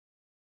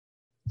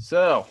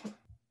So,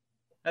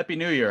 Happy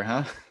New Year,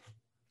 huh?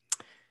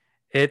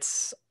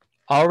 It's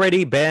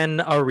already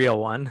been a real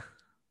one.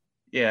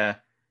 Yeah.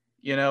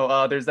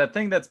 There's that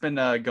thing that's been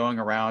going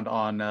around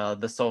on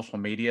the social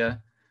media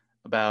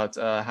about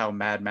how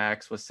Mad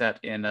Max was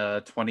set in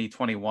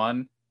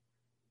 2021.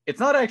 It's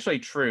not actually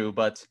true,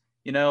 but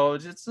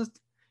just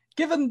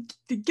given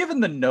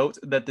the note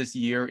that this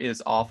year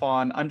is off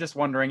on, I'm just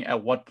wondering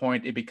at what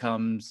point it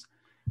becomes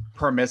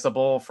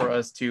permissible for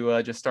us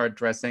to just start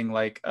dressing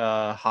like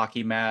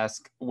hockey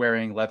mask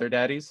wearing leather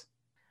daddies.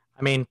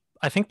 I mean,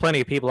 I think plenty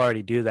of people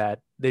already do that.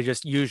 They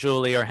just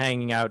usually are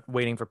hanging out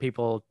waiting for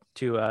people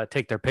to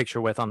take their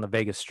picture with on the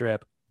Vegas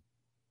Strip.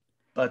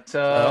 But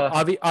So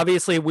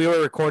obviously, we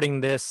were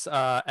recording this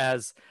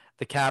as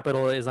the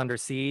Capitol is under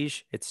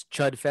siege. It's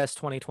Chud Fest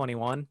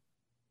 2021.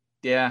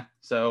 yeah,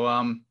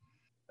 so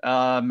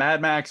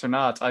Mad Max or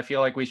not, I feel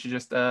like we should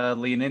just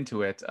lean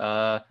into it.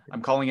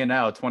 I'm calling it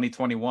now,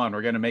 2021.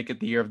 We're gonna make it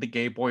the year of the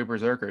Gayboy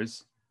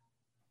Berzerkers.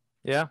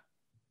 Yeah,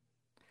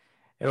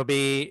 it'll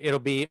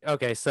be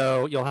okay.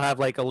 So you'll have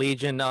like a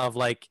legion of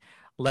like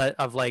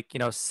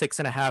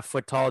 6.5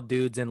 foot tall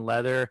dudes in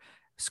leather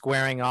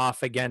squaring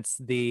off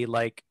against the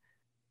like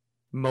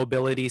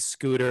mobility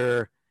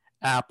scooter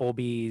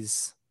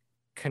Applebee's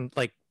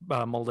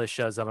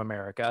militias of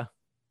America.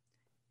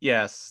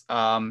 Yes,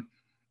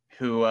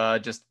 who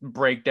just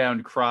break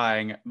down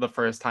crying the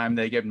first time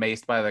they get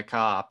maced by the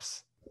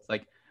cops. It's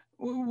like,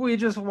 we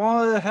just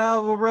want to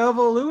have a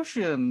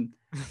revolution.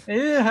 You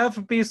didn't have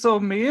to be so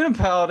mean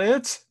about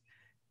it.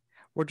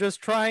 We're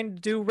just trying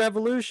to do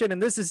revolution,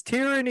 and this is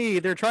tyranny.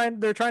 They're trying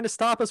to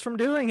stop us from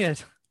doing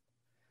it.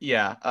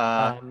 Yeah,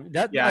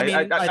 That yeah. I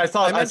mean, I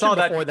saw I I saw mentioned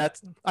that. before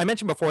that I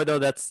mentioned before though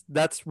that's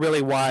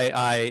really why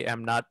I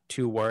am not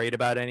too worried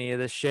about any of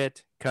this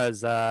shit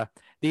because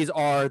these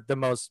are the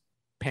most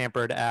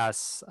pampered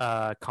ass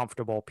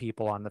comfortable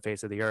people on the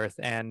face of the earth,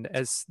 and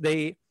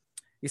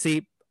you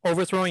see,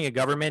 overthrowing a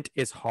government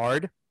is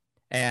hard,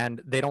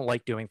 and they don't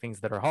like doing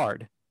things that are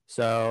hard.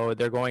 So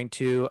they're going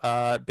to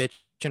bitch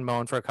and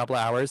moan for a couple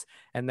of hours,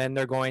 and then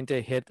they're going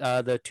to hit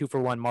the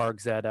 2-for-1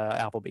 margs at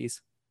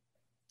Applebee's.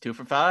 2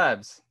 for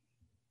 5s.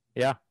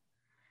 Yeah.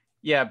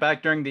 Yeah,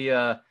 back during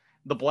the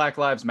Black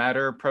Lives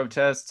Matter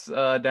protests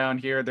down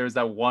here, there's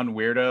that one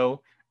weirdo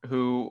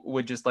who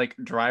would just like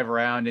drive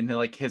around in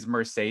like his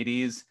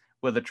Mercedes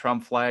with a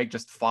Trump flag,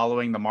 just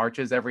following the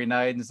marches every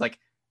night. And it's like,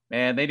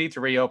 man, they need to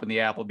reopen the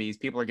Applebee's.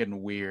 People are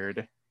getting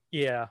weird.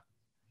 Yeah.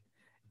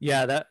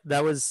 Yeah, that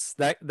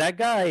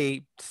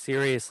guy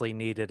seriously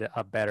needed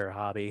a better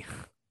hobby.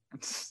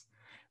 It's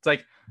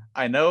like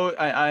I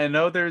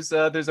know there's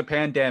a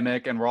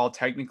pandemic and we're all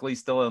technically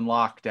still in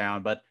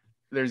lockdown, but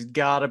there's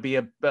gotta be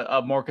a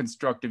more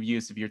constructive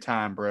use of your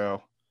time,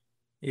 bro.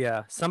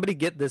 Yeah, somebody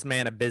get this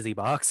man a busy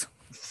box.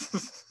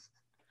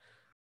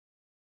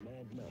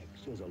 Mad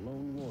Max is a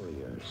lone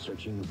warrior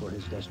searching for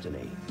his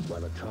destiny,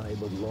 while a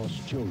tribe of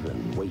lost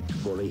children wait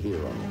for a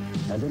hero.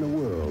 And in a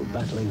world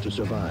battling to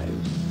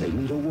survive, they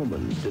meet a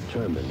woman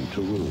determined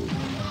to rule.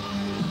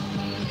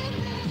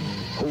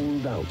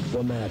 Hold out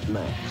for Mad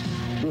Max.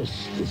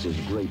 This is his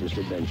greatest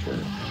adventure.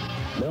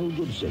 Mel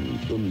Gibson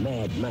in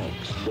Mad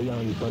Max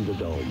Beyond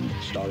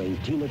Thunderdome, starring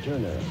Tina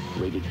Turner,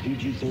 rated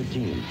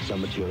PG-13.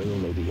 Some material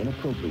may be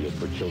inappropriate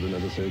for children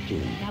under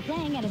 13. Now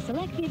playing at a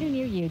select theater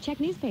near you. Check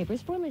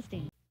newspapers for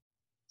listing.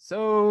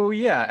 So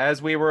yeah,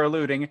 as we were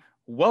alluding,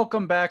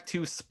 welcome back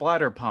to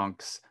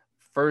Splatterpunks,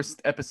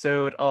 first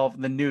episode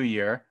of the new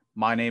year.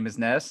 My name is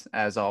Ness,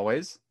 as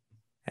always.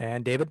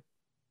 And David?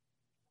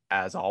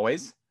 As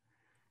always.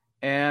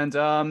 And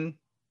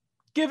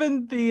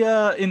given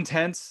the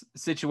intense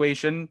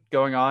situation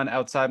going on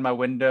outside my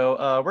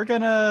window, we're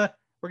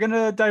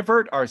gonna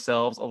divert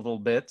ourselves a little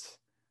bit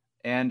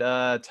and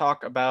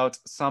talk about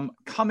some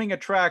coming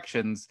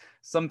attractions,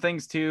 some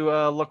things to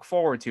look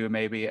forward to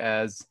maybe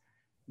as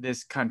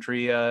this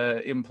country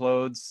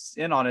implodes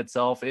in on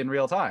itself in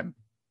real time.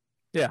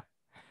 Yeah.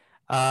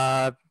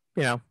 Uh,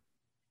 you know,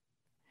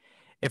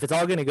 if it's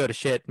all going to go to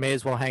shit, may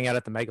as well hang out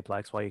at the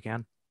Megaplex while you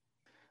can.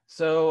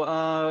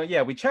 So,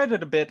 yeah, we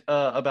chatted a bit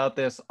about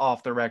this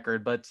off the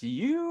record, but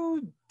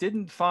you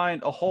didn't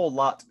find a whole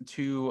lot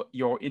to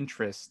your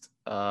interest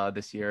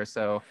this year.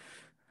 So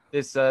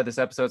this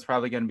episode's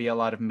probably going to be a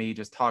lot of me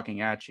just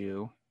talking at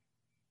you.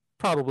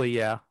 Probably,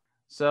 yeah.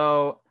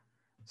 So,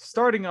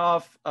 starting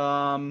off,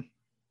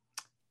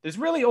 there's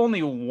really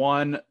only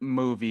one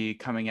movie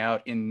coming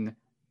out in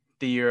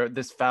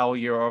this foul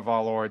year of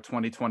our Lord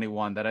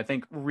 2021 that I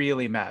think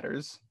really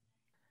matters.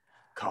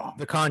 Kong.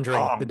 The Conjuring.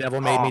 Kong, The devil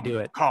made me Kong, do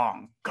it.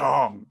 Kong,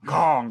 Kong,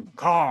 Kong,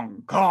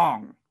 Kong,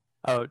 Kong.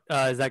 Oh,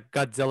 is that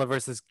Godzilla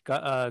versus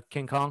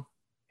King Kong?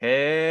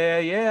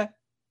 Hey, yeah.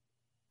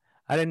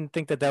 I didn't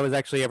think that was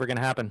actually ever going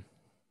to happen.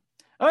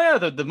 Oh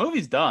yeah, the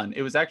movie's done.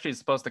 It was actually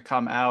supposed to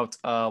come out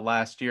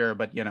last year,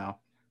 but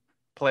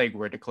plague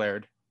were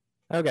declared.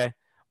 Okay.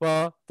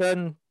 Well,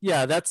 then,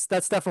 yeah, that's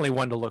definitely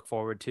one to look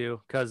forward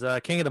to because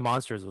King of the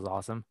Monsters was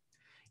awesome.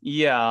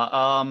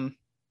 Yeah,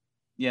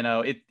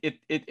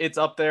 it's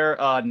up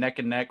there neck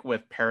and neck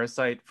with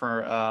Parasite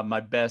for my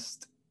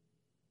best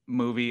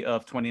movie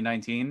of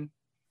 2019.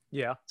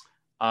 Yeah.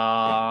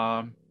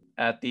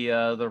 At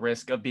the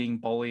risk of being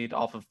bullied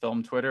off of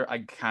film Twitter, I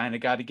kind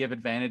of got to give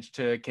advantage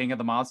to King of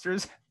the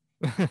Monsters.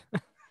 It's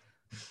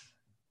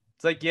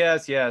like,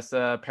 yes,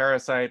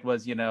 Parasite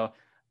was, a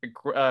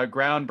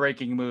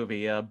groundbreaking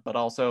movie, but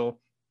also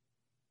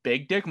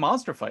big dick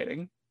monster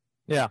fighting.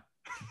 Yeah.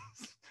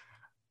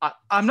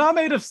 I'm not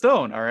made of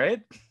stone, all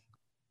right?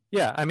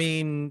 Yeah, I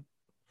mean,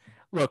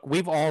 look,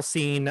 we've all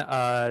seen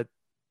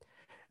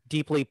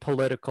deeply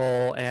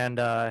political and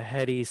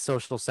heady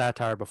social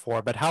satire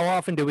before, but how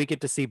often do we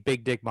get to see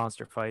big dick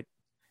monster fight?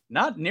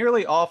 Not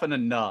nearly often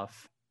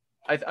enough.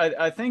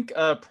 I think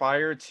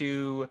prior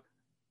to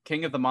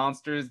King of the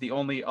Monsters, the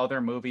only other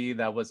movie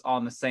that was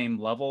on the same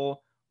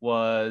level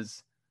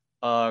was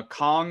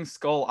Kong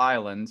Skull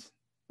Island,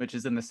 which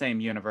is in the same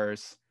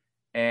universe,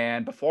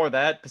 and before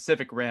that,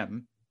 Pacific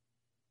Rim.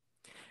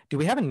 Do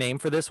we have a name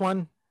for this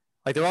one?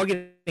 Like they're all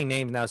getting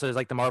names now, so there's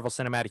like the Marvel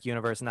Cinematic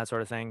Universe and that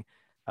sort of thing.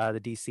 The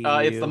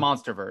DCU. It's the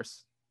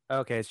Monsterverse.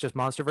 Okay, it's just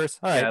Monsterverse.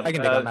 All right, Yeah, I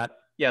can dig on that.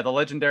 Yeah, the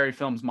Legendary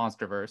Films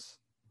Monsterverse.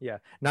 Yeah,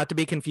 not to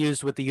be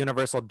confused with the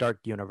Universal Dark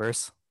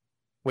Universe,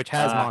 which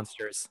has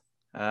monsters.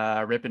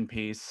 Rip in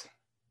peace.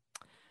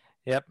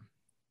 Yep,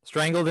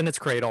 strangled in its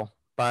cradle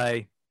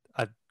by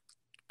a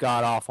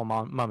god awful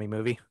mummy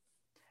movie.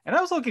 And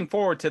I was looking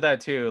forward to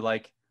that too.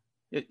 Like,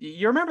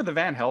 you remember the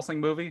Van Helsing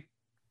movie?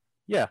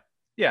 Yeah.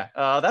 Yeah,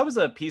 that was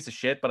a piece of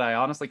shit, but I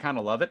honestly kind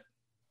of love it.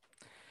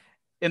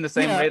 In the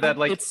same way that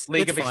like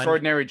League of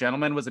Extraordinary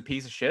Gentlemen was a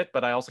piece of shit,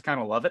 but I also kind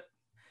of love it.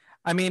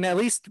 I mean, at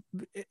least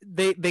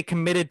they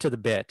committed to the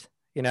bit.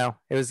 You know,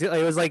 it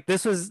was like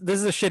this is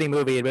a shitty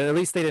movie, but at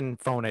least they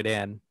didn't phone it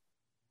in.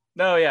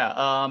 No,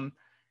 yeah.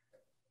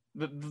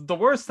 The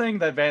worst thing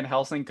that Van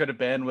Helsing could have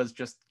been was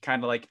just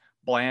kind of like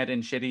bland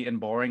and shitty and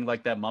boring,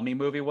 like that Mummy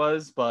movie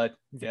was. But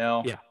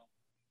yeah.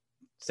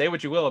 Say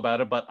what you will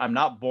about it, but I'm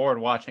not bored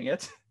watching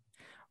it.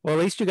 Well,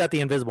 at least you got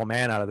the Invisible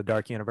Man out of the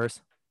Dark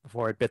Universe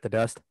before it bit the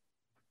dust.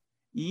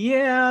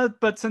 Yeah,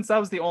 but since that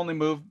was the only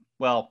movie,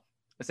 well,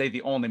 I say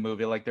the only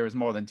movie, like there was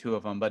more than two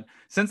of them, but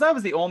since that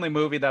was the only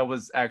movie that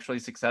was actually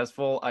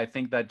successful, I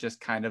think that just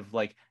kind of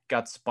like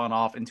got spun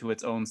off into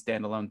its own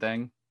standalone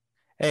thing.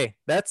 Hey,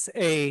 that's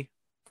a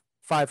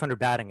 500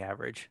 batting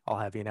average, I'll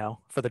have you know,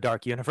 for the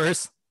Dark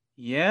Universe.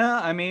 Yeah,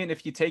 I mean,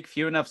 if you take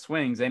few enough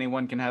swings,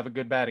 anyone can have a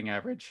good batting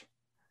average.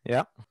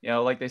 Yeah. You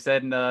know, like they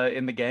said in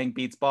the Gang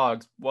Beats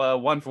Boggs, well,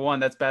 1 for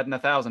 1, that's batting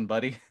 1,000,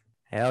 buddy.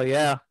 Hell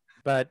yeah.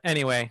 But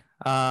anyway,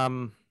 yeah,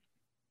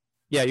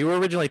 you were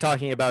originally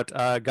talking about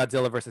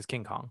Godzilla versus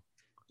King Kong.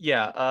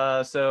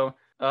 Yeah, so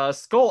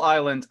Skull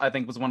Island, I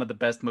think, was one of the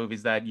best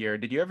movies that year.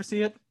 Did you ever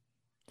see it?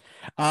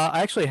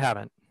 I actually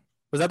haven't.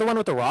 Was that the one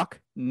with The Rock?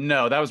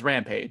 No, that was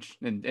Rampage,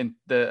 and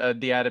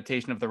the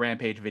adaptation of the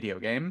Rampage video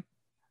game.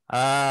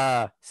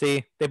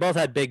 See, they both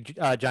had big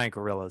giant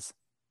gorillas.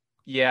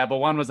 Yeah, but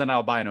one was an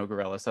albino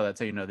gorilla, so that's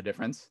how you know the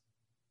difference.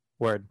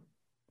 Word.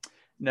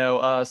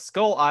 No,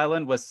 Skull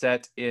Island was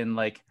set in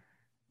like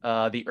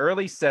the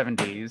early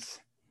 70s,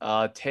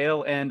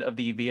 tail end of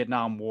the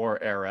Vietnam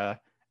War era,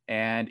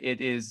 and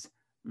it is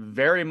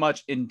very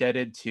much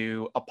indebted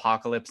to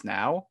Apocalypse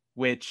Now,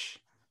 which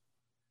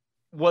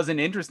was an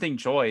interesting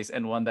choice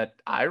and one that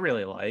I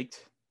really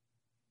liked.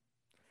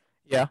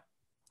 Yeah.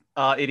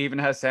 It even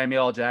has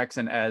Samuel L.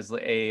 Jackson as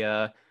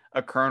a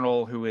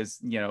colonel who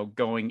is,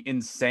 going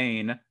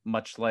insane,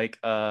 much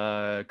like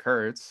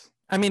Kurtz.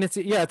 I mean, it's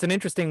an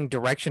interesting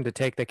direction to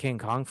take the King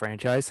Kong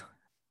franchise.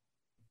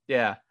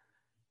 Yeah.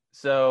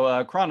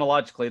 So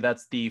chronologically,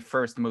 that's the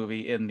first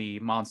movie in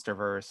the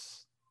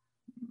MonsterVerse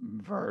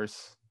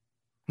verse.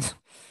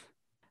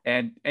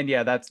 and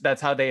yeah,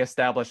 that's how they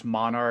established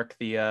Monarch,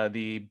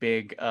 the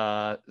big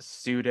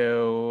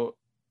pseudo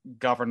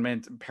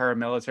government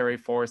paramilitary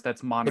force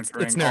that's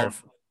monitoring. It's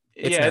Nerve.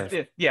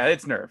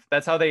 It's Nerve.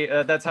 That's how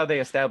they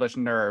established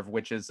Nerve,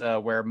 which is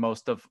where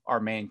most of our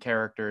main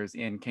characters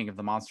in King of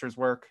the Monsters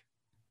work.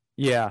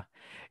 Yeah,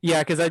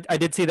 because I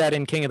did see that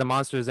in King of the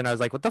Monsters, and I was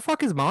like, what the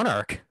fuck is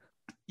Monarch?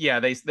 Yeah,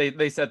 they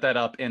set that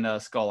up in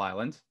Skull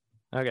Island.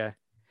 Okay.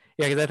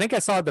 Yeah, because I think I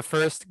saw the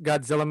first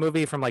Godzilla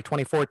movie from like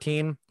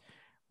 2014,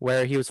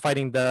 where he was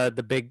fighting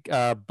the big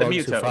bugs the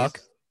who fuck.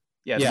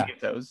 Yeah, the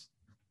Mutos.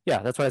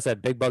 Yeah, that's what I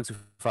said. Big bugs who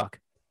fuck.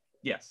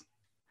 Yes.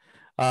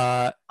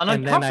 An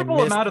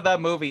uncomfortable amount of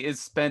that movie is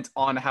spent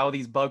on how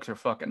these bugs are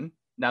fucking.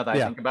 Now that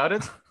I think about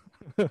it.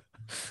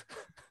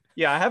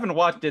 Yeah, I haven't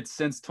watched it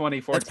since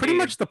 2014. That's pretty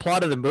much the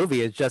plot of the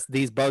movie. Is just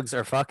these bugs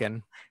are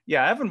fucking.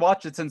 Yeah, I haven't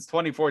watched it since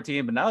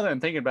 2014, but now that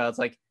I'm thinking about it, it's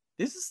like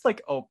this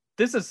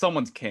is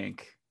someone's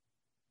kink.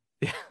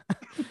 Yeah.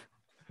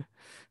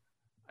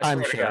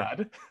 I'm sure.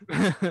 God.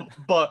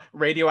 But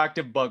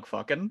radioactive bug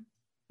fucking.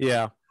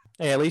 Yeah.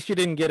 Hey, at least you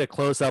didn't get a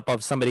close up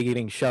of somebody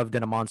getting shoved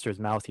in a monster's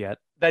mouth yet.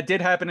 That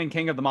did happen in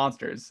King of the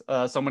Monsters.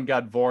 Someone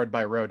got vored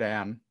by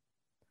Rodan.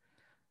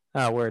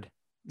 Oh, word.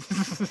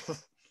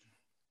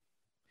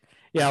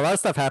 Yeah, a lot of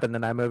stuff happened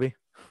in that movie.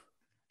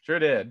 Sure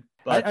did.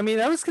 But... I mean,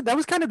 that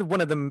was kind of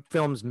one of the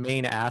film's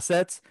main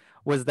assets,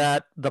 was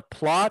that the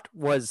plot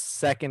was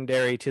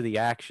secondary to the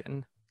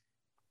action.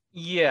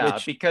 Yeah,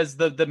 which because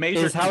the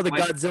major is how the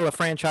complaint, Godzilla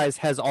franchise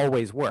has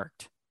always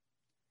worked.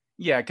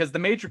 yeah, because the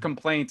major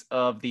complaint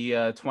of the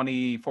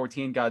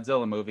 2014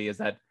 Godzilla movie is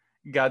that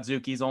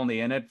Godzuki's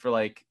only in it for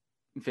like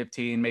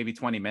 15, maybe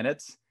 20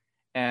 minutes,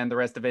 and the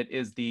rest of it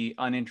is the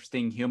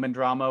uninteresting human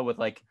drama with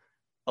like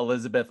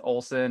Elizabeth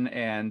Olsen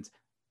and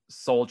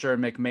Soldier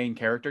McMain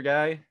character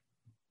guy.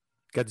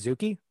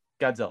 Godzuki?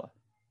 Godzilla.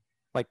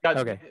 Like, God,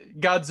 okay.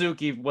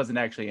 Godzuki wasn't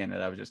actually in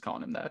it. I was just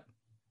calling him that.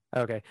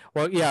 Okay.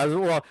 Well, yeah.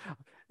 Well,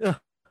 uh,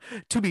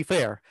 to be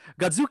fair,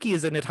 Godzuki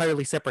is an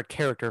entirely separate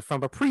character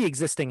from a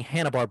pre-existing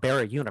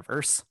Hanna-Barbera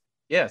universe.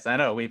 Yes, I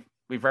know. We've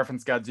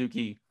referenced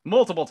Godzuki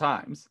multiple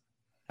times.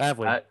 Have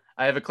we? I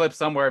have a clip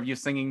somewhere of you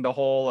singing the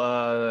whole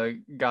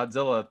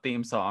Godzilla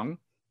theme song.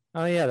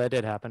 Oh, yeah, that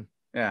did happen.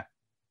 Yeah.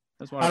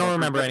 That's one I of don't our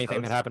remember first anything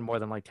that episodes. happened more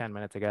than like 10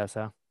 minutes ago,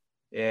 so.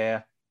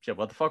 Yeah. Shit,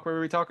 what the fuck were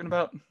we talking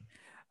about?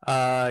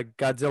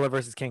 Godzilla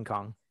versus King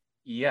Kong.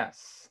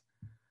 Yes.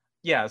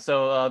 Yeah,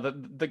 so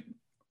the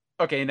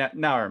okay,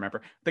 now I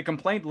remember. The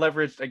complaint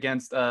leveraged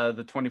against the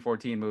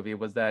 2014 movie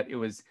was that it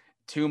was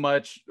too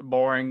much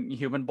boring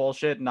human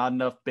bullshit, not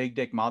enough big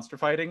dick monster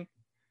fighting.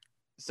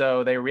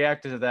 So they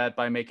reacted to that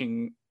by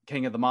making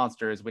King of the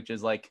Monsters, which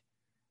is like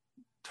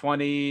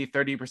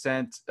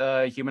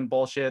 20-30% human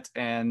bullshit,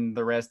 and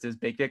the rest is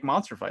big dick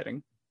monster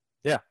fighting.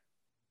 Yeah.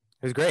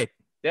 It was great.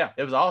 Yeah,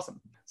 it was awesome.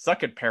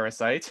 Suck it,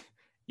 Parasite.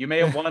 You may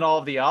have won all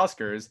of the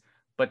Oscars,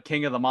 but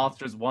King of the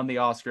Monsters won the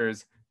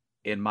Oscars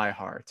in my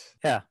heart.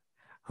 Yeah.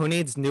 Who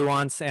needs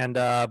nuance and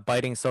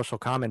biting social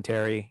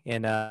commentary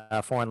in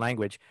a foreign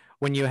language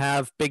when you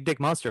have big dick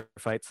monster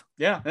fights?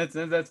 Yeah,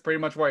 that's pretty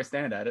much where I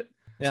stand at it.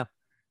 Yeah.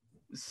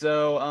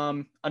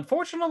 So,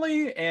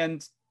 unfortunately,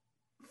 and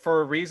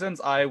for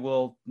reasons I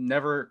will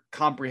never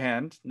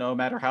comprehend, no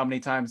matter how many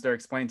times they're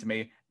explained to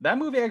me, that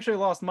movie actually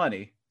lost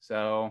money.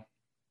 So,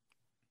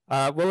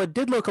 well, it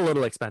did look a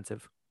little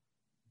expensive.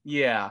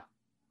 yeah,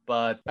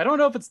 but I don't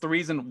know if it's the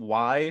reason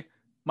why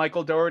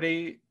Michael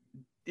Dougherty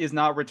is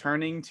not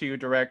returning to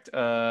direct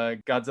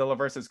Godzilla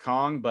vs.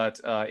 Kong, but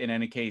in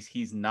any case,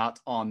 he's not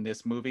on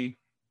this movie.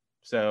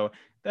 So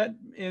that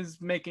is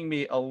making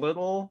me a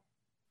little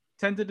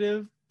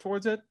tentative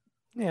towards it.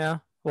 Yeah.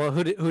 Well,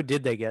 who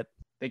did they get?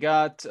 They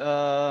got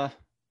Adam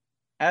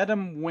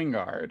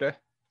Wingard,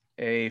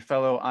 a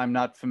fellow I'm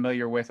not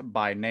familiar with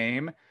by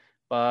name,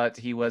 but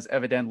he was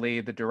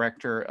evidently the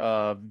director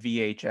of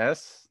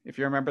VHS, if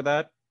you remember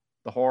that,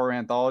 the horror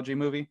anthology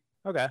movie.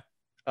 Okay.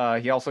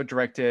 He also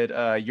directed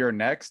You're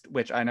Next,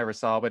 which I never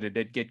saw, but it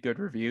did get good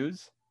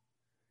reviews.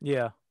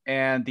 Yeah.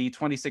 And the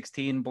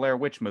 2016 Blair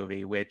Witch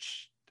movie,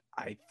 which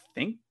I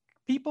think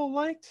people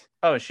liked.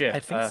 Oh, shit. I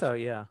think so,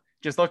 yeah.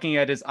 Just looking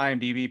at his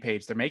IMDb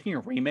page, they're making a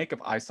remake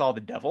of I Saw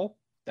the Devil.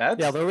 That's...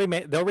 Yeah,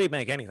 they'll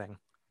remake anything.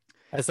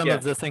 As some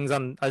of the things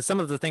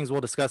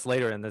we'll discuss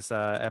later in this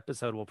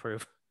episode will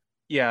prove.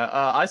 Yeah,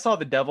 I Saw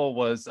the Devil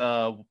was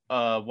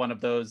one of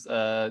those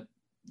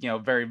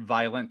very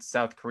violent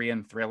South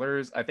Korean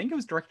thrillers. I think it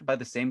was directed by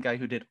the same guy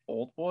who did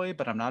Old Boy,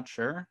 but I'm not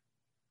sure.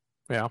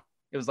 Yeah.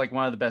 It was like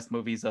one of the best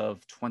movies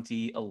of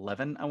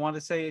 2011, I want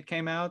to say it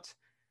came out.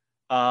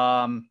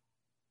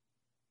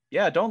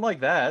 Yeah, don't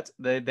like that.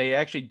 They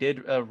actually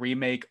did a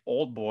remake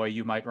Old Boy,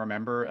 you might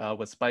remember,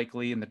 with Spike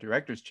Lee in the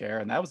director's chair,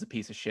 and that was a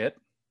piece of shit.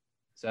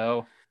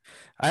 So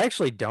I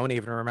actually don't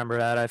even remember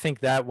that. I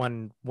think that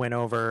one went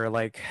over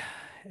like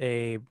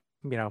I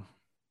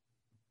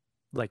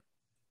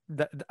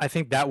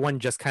think that one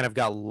just kind of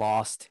got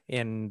lost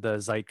in the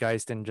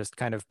zeitgeist and just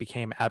kind of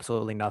became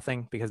absolutely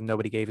nothing because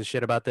nobody gave a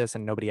shit about this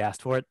and nobody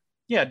asked for it.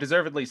 yeah,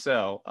 deservedly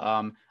so.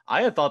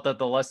 I had thought that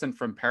the lesson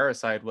from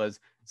Parasite was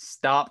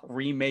stop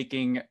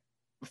remaking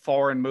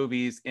foreign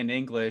movies in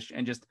English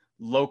and just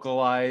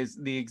localize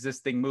the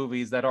existing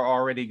movies that are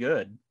already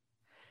good.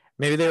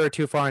 Maybe they were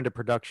too far into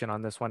production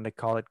on this one to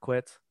call it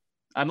quits.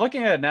 I'm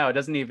looking at it now. It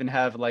doesn't even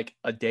have like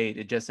a date.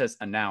 It just says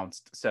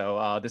announced.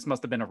 So this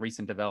must have been a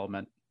recent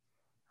development.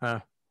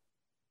 Huh.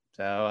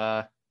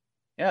 So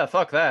yeah,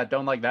 fuck that.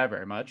 Don't like that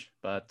very much.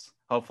 But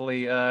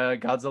hopefully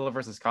Godzilla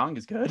vs. Kong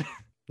is good.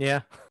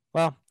 Yeah.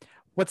 Well,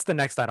 what's the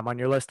next item on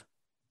your list?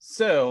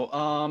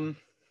 So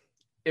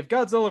if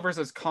Godzilla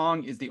vs.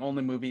 Kong is the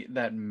only movie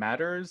that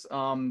matters,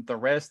 the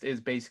rest is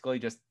basically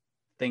just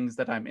things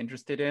that I'm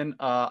interested in.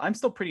 I'm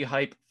still pretty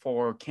hyped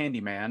for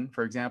Candyman,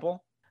 for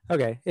example.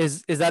 Okay.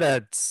 Is that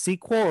a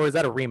sequel or is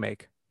that a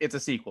remake? It's a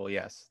sequel,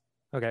 yes.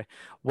 Okay.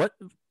 What?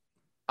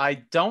 I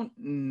don't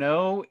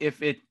know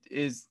if it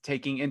is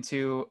taking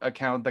into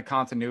account the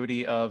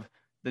continuity of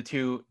the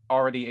two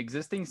already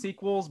existing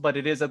sequels, but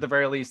it is at the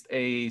very least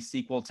a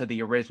sequel to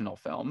the original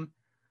film.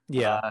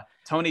 Yeah.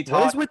 Tony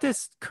What is Todd. with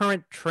this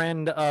current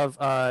trend of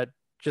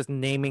just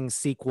naming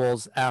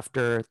sequels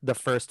after the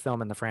first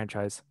film in the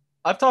franchise?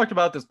 I've talked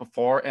about this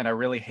before, and I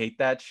really hate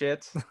that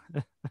shit.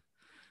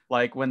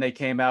 Like when they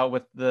came out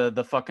with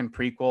the fucking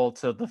prequel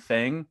to The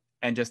Thing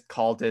and just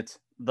called it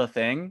The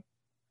Thing.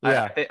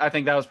 Yeah. I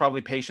think that was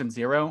probably Patient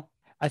Zero.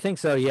 I think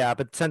so, yeah.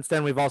 But since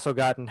then, we've also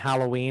gotten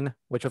Halloween,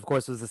 which of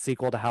course is the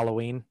sequel to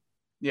Halloween.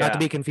 Yeah. Not to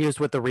be confused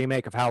with the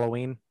remake of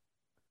Halloween.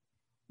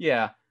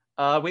 Yeah.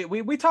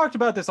 We talked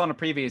about this on a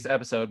previous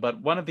episode,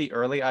 but one of the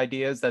early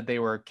ideas that they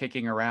were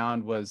kicking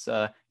around was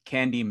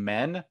candy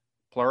men,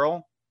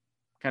 plural,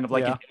 kind of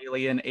like an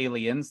Yeah.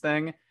 aliens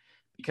thing,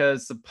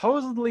 because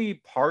supposedly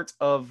part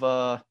of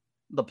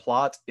the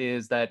plot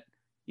is that,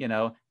 you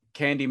know,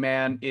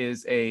 Candyman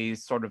is a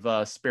sort of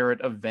a spirit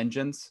of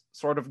vengeance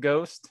sort of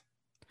ghost,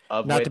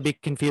 of Not which, to be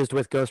confused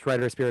with Ghost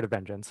Rider Spirit of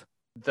Vengeance.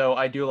 though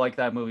I do like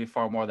that movie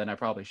far more than I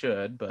probably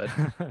should, but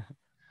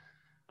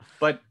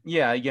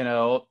yeah, you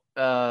know,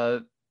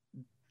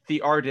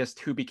 the artist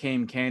who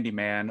became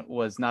Candyman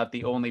was not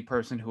the only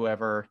person who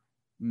ever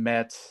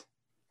met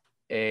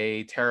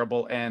a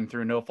terrible end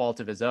through no fault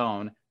of his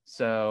own.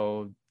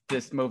 So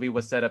this movie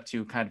was set up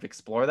to kind of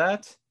explore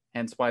that,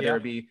 hence why there Yeah.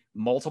 would be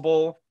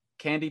multiple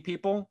candy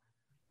people.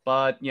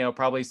 But you know,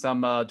 probably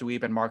some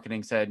dweeb in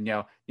marketing said,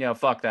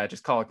 fuck that,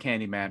 just call it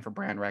Candyman for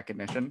brand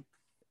recognition.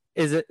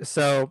 Is it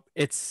so?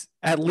 It's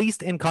at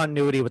least in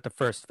continuity with the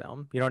first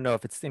film. You don't know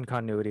if it's in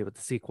continuity with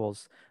the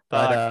sequels,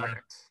 but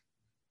Correct.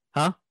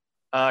 huh?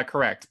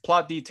 Correct.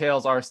 Plot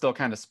details are still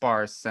kind of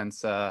sparse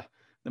since the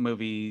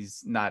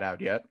movie's not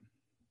out yet.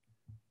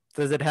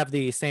 Does it have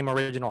the same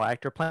original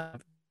actor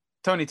playing?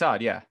 Tony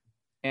Todd, yeah.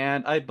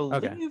 And I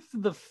believe Okay.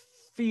 the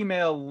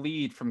female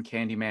lead from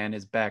Candyman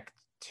is back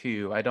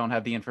too. I don't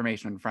have the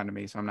information in front of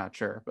me, so I'm not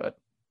sure. But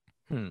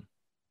All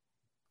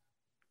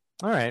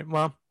right.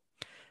 Well,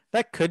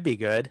 that could be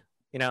good.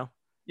 You know,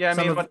 yeah, I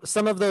mean,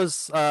 some of those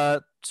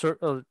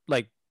sort of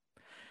like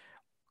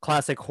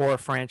classic horror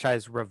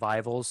franchise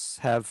revivals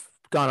have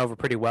gone over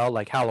pretty well.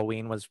 Like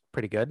Halloween was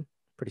pretty good,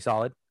 pretty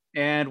solid.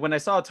 and when I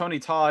saw Tony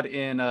Todd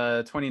in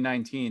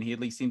 2019, he at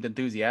least seemed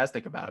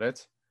enthusiastic about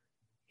it.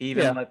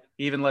 Yeah.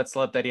 He even let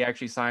slip that he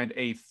actually signed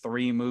a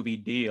 3-movie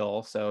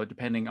deal. So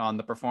depending on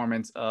the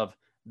performance of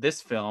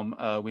this film,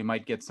 we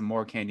might get some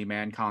more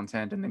Candyman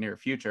content in the near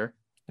future.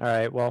 All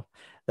right. Well,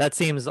 that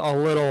seems a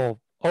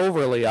little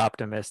overly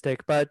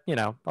optimistic, but you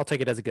know, I'll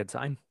take it as a good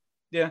sign.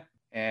 Yeah.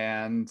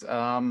 And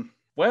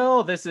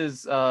well, this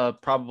is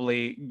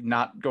probably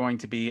not going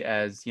to be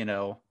as,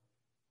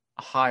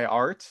 high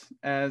art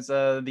as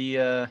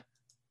the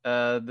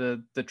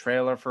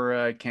trailer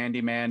for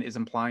Candyman is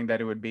implying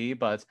that it would be,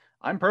 but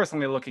I'm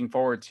personally looking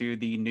forward to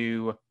the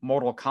new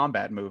Mortal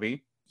Kombat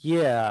movie.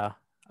 Yeah.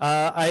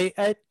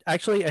 I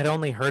actually had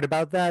only heard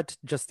about that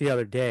just the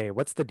other day.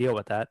 What's the deal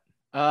with that?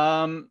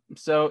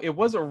 So it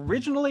was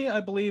originally,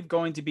 I believe,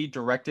 going to be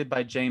directed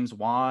by James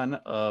Wan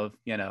of,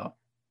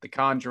 The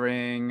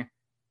Conjuring,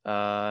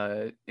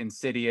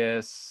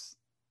 Insidious,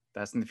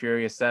 Fast and the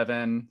Furious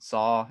 7,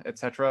 Saw,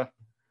 etc.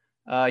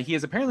 He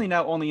is apparently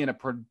now only in a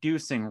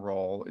producing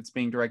role. It's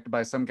being directed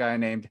by some guy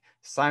named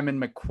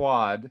Simon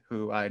McQuad,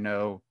 who I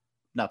know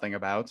nothing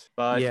about.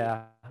 But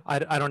Yeah, I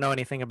don't know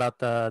anything about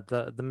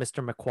the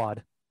Mr.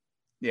 McQuad.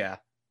 yeah,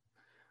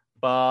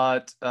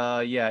 but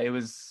yeah, it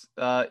was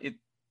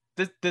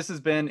this has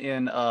been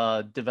in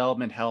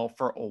development hell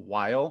for a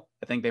while.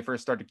 I think they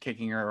first started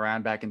kicking her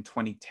around back in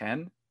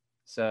 2010.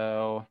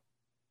 So,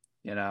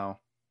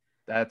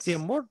 that's See, a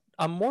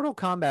Mortal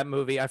Kombat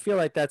movie. I feel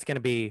like that's going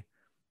to be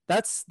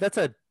that's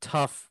a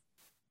tough,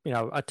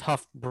 a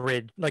tough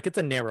bridge. Like it's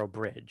a narrow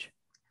bridge.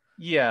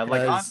 yeah,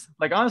 Because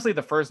like honestly,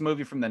 the first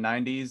movie from the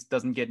 90s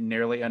doesn't get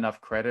nearly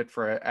enough credit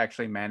for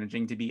actually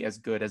managing to be as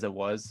good as it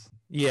was.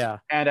 yeah,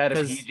 And at a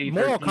because PG-13 rating.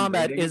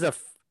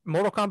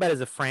 Mortal Kombat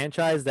is a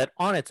franchise that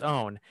on its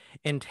own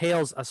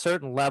entails a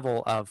certain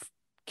level of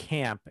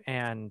camp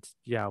and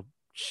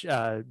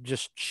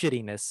just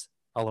shittiness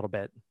a little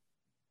bit.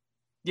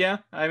 Yeah,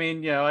 I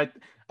mean, I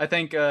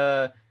think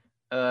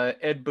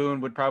Ed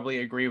Boon would probably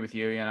agree with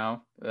you.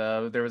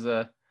 There was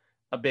a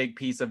big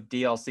piece of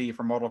DLC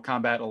for Mortal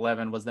Kombat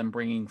 11 was them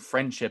bringing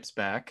friendships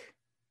back.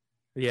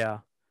 Yeah.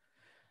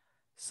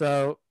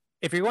 So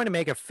if you're going to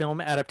make a film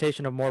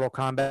adaptation of Mortal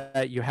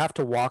Kombat, you have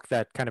to walk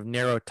that kind of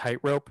narrow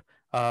tightrope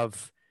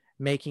of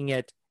making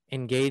it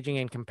engaging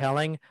and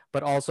compelling,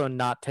 but also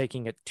not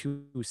taking it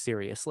too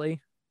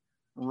seriously.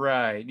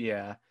 Right,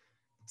 yeah.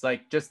 It's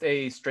like just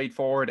a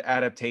straightforward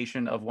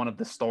adaptation of one of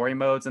the story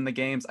modes in the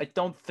games. I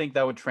don't think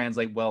that would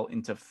translate well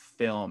into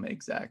film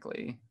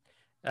exactly.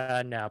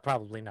 No,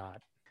 probably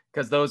not.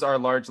 Because those are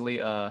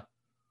largely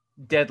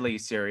deadly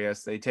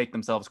serious. They take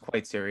themselves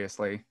quite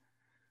seriously.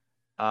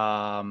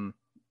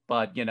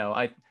 But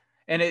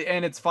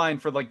it's fine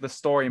for like the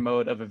story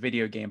mode of a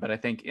video game, but I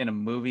think in a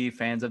movie,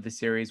 fans of the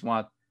series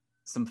want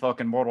some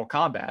fucking Mortal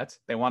Kombat.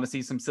 They want to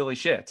see some silly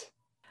shit.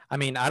 I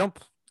mean,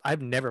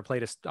 I've never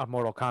played a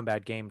Mortal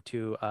Kombat game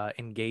to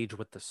engage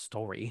with the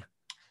story.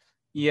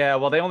 Yeah,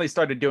 well, they only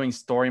started doing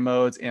story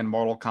modes in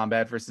Mortal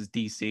Kombat versus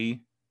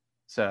DC.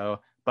 So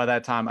by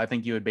that time, I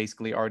think you had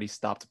basically already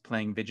stopped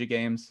playing video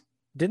games.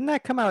 Didn't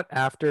that come out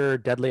after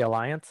Deadly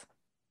Alliance?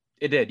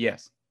 It did,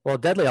 yes. Well,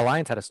 Deadly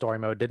Alliance had a story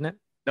mode, didn't it?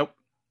 Nope.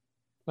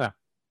 Yeah.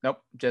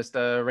 Nope. Just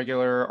a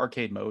regular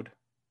arcade mode.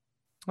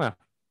 Well,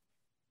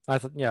 I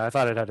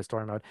thought it had a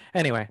story mode.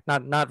 Anyway,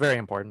 not very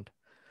important.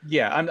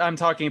 Yeah, I'm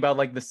talking about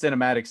like the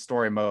cinematic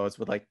story modes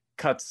with like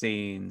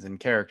cutscenes and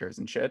characters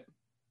and shit.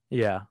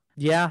 Yeah.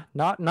 Yeah,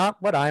 not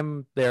what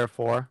I'm there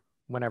for.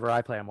 whenever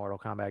I play a Mortal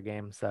Kombat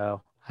game,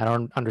 so I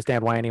don't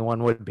understand why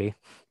anyone would be.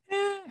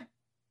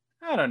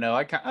 I don't know.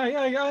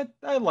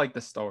 I like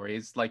the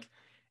stories. Like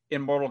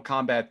in Mortal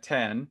Kombat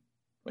 10,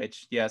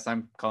 which yes,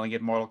 I'm calling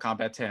it Mortal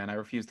Kombat 10. I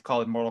refuse to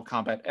call it Mortal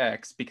Kombat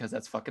X because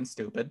that's fucking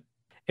stupid.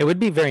 It would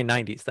be very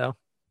 90s though.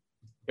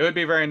 It would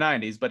be very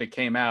 90s, but it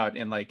came out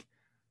in like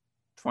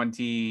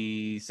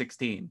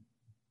 2016.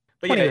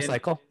 But 20-year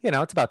cycle.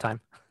 It's about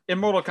time. In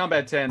Mortal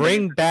Kombat 10,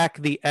 bring back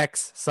the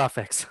X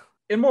suffix.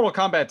 In Mortal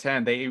Kombat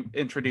 10, they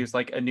introduced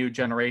like a new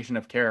generation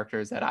of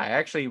characters that I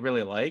actually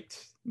really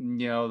liked.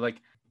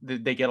 Like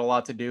they get a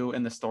lot to do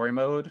in the story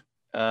mode.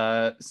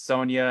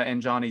 Sonya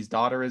and Johnny's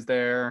daughter is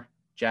there.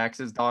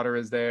 Jax's daughter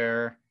is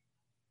there.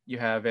 You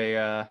have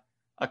a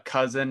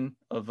cousin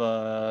of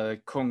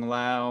Kung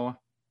Lao.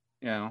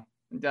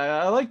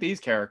 I like these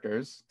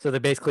characters. So they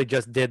basically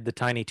just did the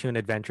Tiny Toon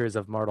Adventures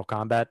of Mortal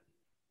Kombat.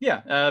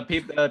 Yeah,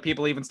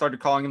 people even started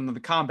calling them the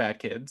Combat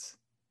Kids.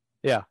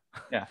 Yeah.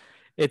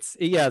 It's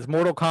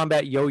Mortal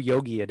Kombat Yo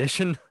Yogi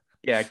edition.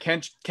 Yeah,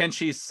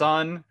 Kenshi's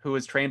son, who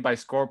is trained by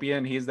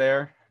Scorpion, he's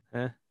there.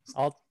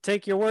 I'll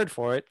take your word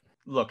for it.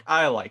 Look,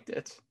 I liked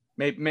it.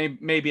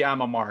 Maybe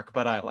I'm a mark,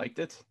 but I liked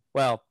it.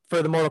 Well,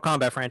 for the Mortal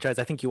Kombat franchise,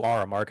 I think you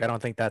are a mark. I don't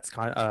think that's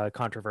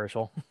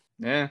controversial.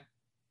 Yeah.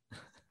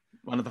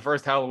 One of the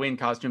first Halloween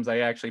costumes I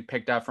actually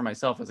picked out for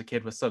myself as a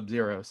kid was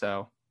Sub-Zero,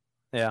 so.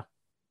 Yeah.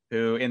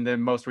 Who in the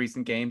most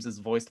recent games is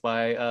voiced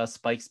by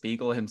Spike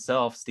Spiegel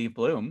himself, Steve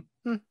Bloom.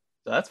 So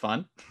that's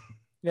fun.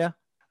 Yeah.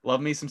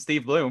 Love me some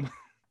Steve Bloom.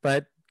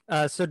 But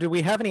so do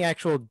we have any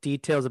actual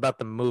details about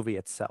the movie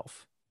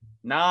itself?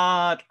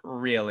 Not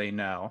really,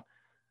 no.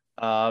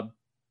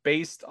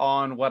 Based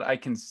on what I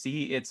can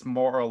see, it's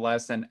more or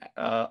less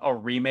a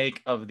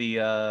remake of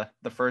the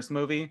first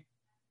movie,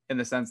 in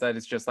the sense that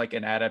it's just like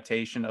an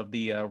adaptation of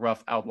the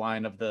rough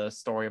outline of the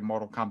story of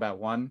Mortal Kombat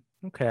 1.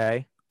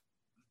 Okay.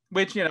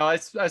 Which, I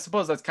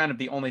suppose that's kind of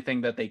the only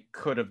thing that they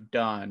could have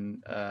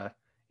done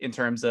in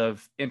terms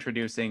of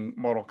introducing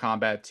Mortal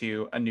Kombat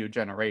to a new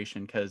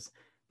generation, because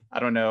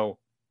I don't know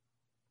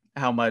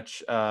how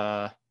much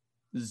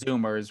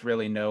Zoomers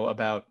really know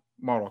about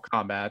Mortal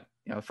Kombat.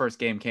 The first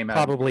game came out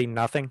probably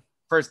nothing.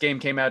 First game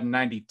came out in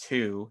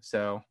 '92,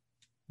 so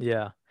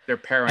yeah, their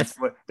parents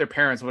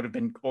would have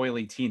been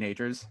oily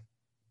teenagers.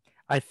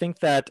 I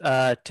think that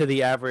to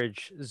the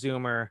average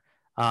Zoomer,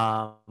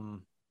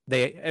 Mortal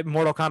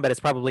Kombat is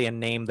probably a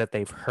name that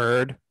they've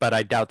heard, but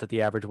I doubt that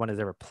the average one has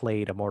ever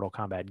played a Mortal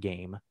Kombat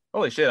game.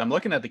 Holy shit, I'm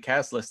looking at the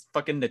cast list.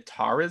 Fucking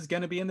Natara's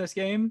gonna be in this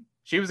game.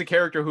 She was a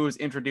character who was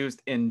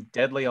introduced in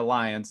Deadly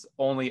Alliance,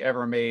 only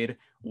ever made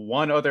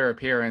one other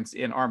appearance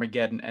in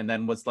Armageddon, and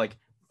then was like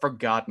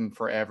forgotten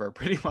forever,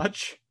 pretty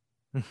much.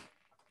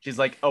 She's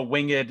like a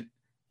winged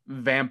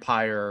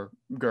vampire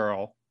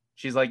girl.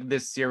 She's like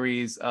this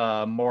series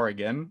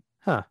Morrigan.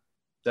 Huh.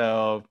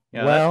 So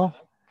well,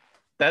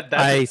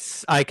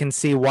 that's I can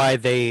see why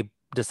they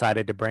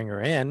decided to bring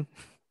her in.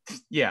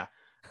 Yeah.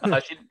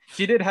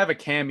 She did have a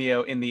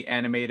cameo in the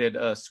animated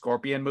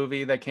Scorpion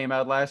movie that came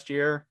out last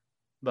year,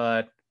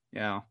 but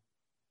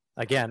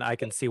again, I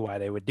can see why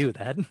they would do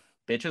that.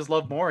 Bitches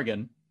love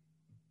Morrigan.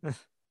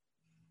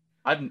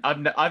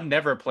 I've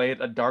never played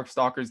a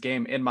Darkstalkers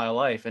game in my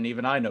life, and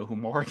even I know who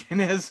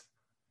Morrigan is.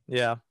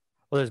 Yeah.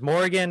 Well, there's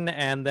Morrigan,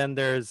 and then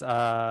there's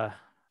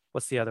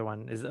what's the other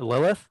one? Is it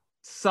Lilith?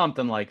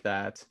 Something like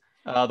that.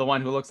 The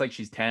one who looks like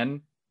she's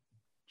 10.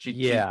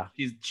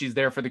 She's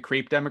there for the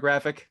creep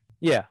demographic.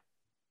 Yeah.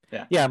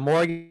 Yeah. Yeah,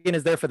 Morrigan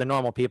is there for the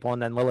normal people,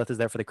 and then Lilith is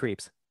there for the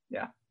creeps.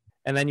 Yeah.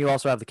 And then you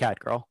also have the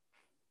cat girl.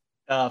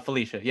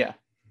 Felicia, yeah.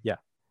 Yeah.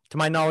 To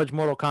my knowledge,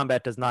 Mortal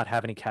Kombat does not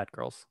have any cat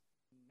girls.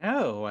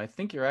 No, I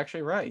think you're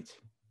actually right.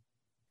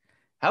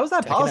 How is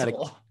that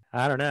possible?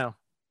 I don't know.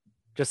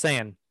 Just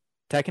saying.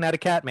 Tekken had a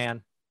cat,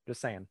 man. Just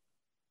saying.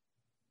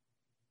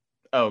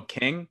 Oh,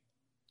 King?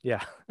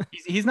 Yeah.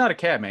 He's not a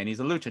cat, man. He's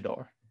a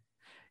luchador.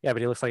 Yeah,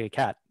 but he looks like a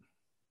cat.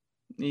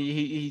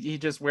 He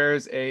just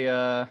wears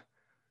a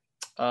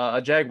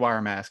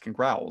jaguar mask and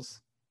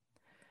growls.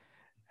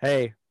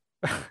 Hey,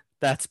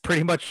 that's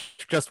pretty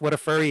much just what a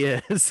furry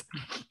is.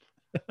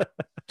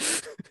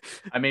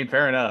 I mean,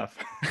 fair enough.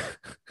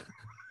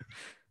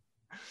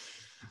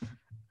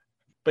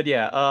 But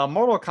yeah,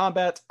 Mortal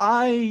Kombat,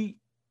 I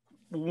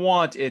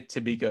want it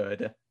to be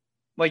good.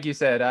 Like you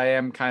said, I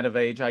am kind of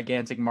a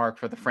gigantic mark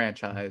for the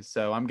franchise,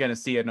 so I'm going to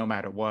see it no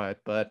matter what,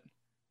 but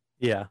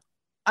yeah,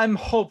 I'm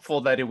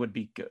hopeful that it would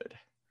be good.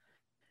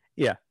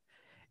 Yeah.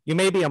 You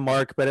may be a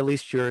mark, but at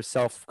least you're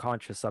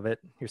self-conscious of it.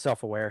 You're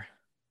self-aware.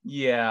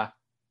 Yeah.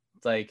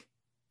 It's like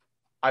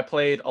I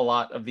played a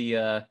lot of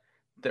the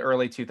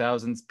early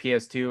 2000s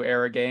PS2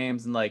 era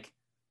games, and like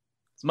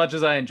as much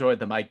as I enjoyed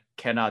them, I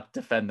cannot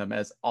defend them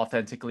as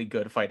authentically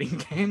good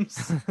fighting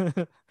games.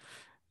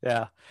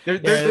 Yeah.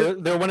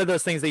 They're one of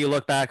those things that you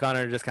look back on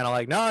and are just kind of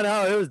like,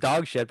 no, it was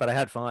dog shit, but I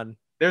had fun.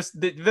 There's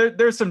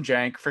some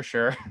jank for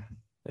sure.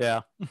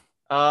 Yeah.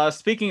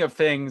 Speaking of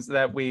things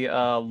that we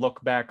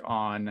look back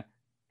on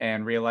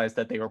and realize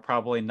that they were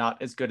probably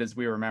not as good as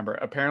we remember,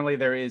 apparently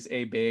there is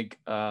a big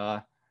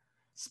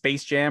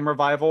Space Jam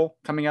revival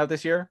coming out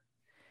this year.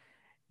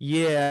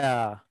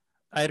 Yeah,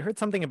 I had heard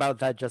something about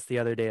that just the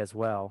other day as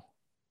well.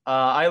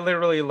 I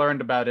literally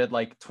learned about it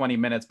like 20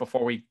 minutes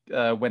before we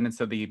went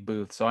into the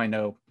booth, so I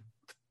know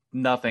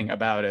nothing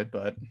about it,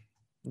 but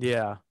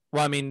Yeah.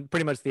 Well, I mean,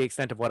 pretty much the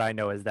extent of what I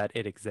know is that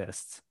it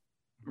exists.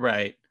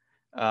 right.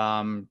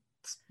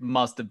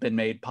 Must have been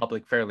made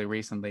public fairly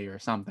recently or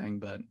something,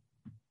 but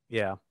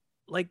Yeah.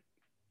 Like,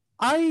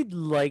 I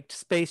liked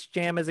Space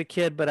Jam as a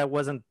kid, but I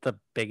wasn't the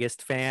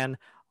biggest fan.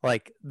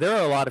 Like, there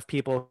are a lot of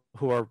people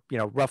who are,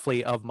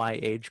 roughly of my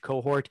age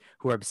cohort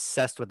who are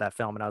obsessed with that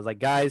film. And I was like,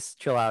 guys,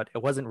 chill out.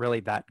 It wasn't really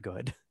that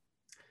good.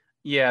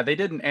 yeah, they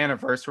did an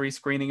anniversary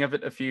screening of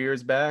it a few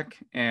years back,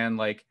 and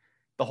like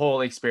the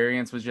whole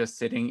experience was just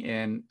sitting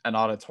in an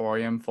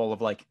auditorium full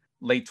of like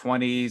late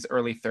 20s,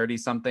 early 30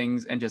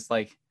 somethings, and just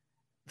like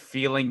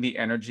feeling the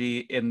energy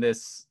in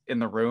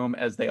the room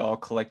as they all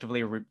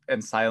collectively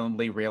and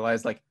silently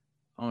realize like,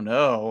 oh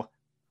no,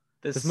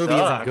 this This movie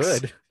isn't sucks.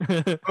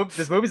 good.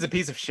 This movie's a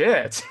piece of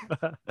shit.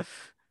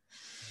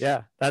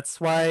 Yeah,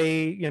 that's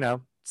why,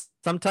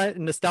 sometimes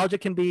nostalgia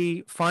can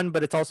be fun,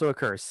 but it's also a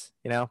curse.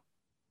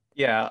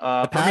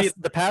 Yeah, for me,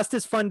 The past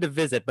is fun to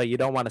visit, but you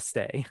don't want to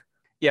stay.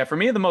 yeah, for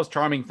me, the most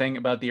charming thing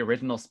about the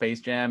original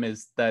Space Jam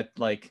is that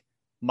like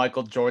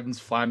Michael Jordan's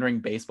floundering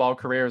baseball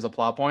career is a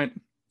plot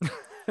point.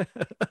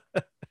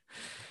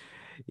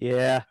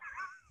 Yeah.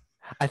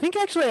 I think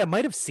actually I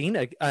might have seen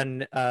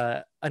an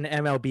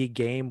MLB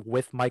game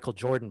with Michael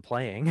Jordan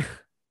playing.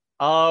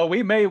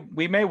 We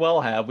may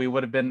well have. We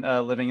would have been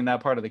living in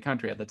that part of the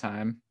country at the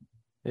time.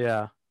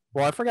 Yeah.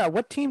 Well, I forgot,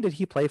 what team did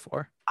he play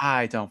for?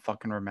 I don't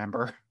fucking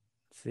remember.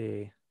 Let's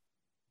see.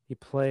 He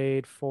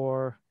played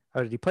for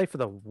did he play for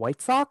the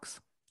White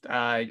Sox?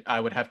 I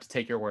would have to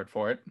take your word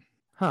for it.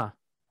 Huh.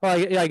 Well,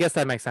 yeah, I guess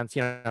that makes sense.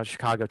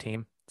 Chicago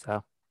team.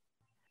 So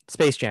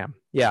Space Jam.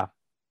 Yeah.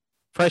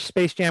 Fresh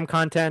Space Jam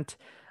content.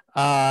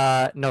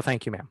 No,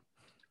 thank you, ma'am.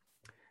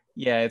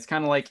 Yeah, it's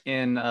kind of like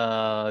in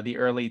the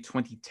early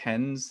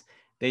 2010s,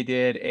 they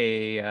did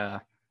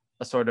a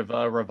sort of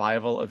a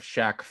revival of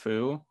Shaq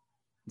Fu.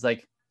 It's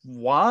like,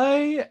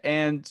 why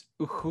and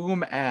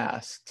whom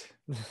asked?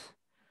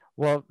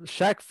 Well,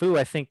 Shaq Fu,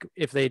 I think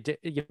if they did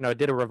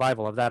a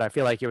revival of that, I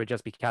feel like it would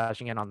just be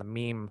cashing in on the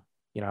meme,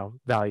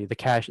 value,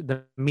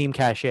 the meme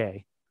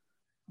cachet.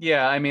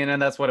 Yeah, I mean,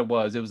 and that's what it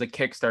was. It was a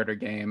Kickstarter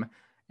game,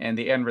 and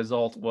the end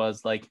result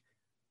was like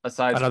a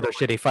side Another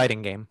shitty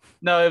fighting game.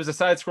 No, it was a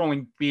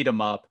side-scrolling beat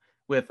 'em up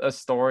with a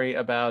story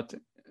about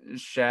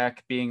Shaq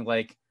being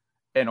like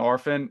an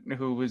orphan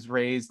who was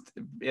raised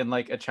in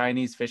like a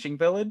Chinese fishing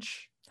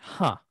village.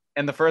 Huh.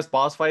 And the first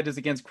boss fight is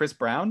against Chris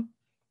Brown.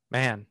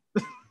 Man.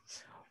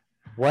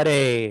 What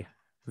a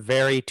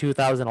very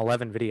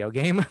 2011 video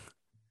game.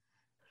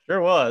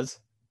 Sure was.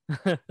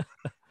 It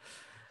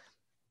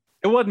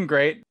wasn't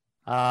great.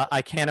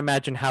 I can't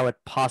imagine how it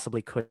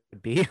possibly could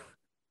be.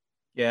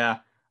 Yeah.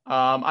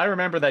 I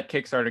remember that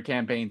Kickstarter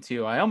campaign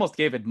too. I almost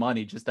gave it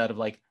money just out of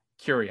like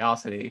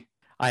curiosity.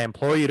 I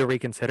implore you to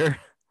reconsider.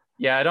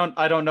 Yeah,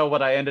 I don't know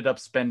what I ended up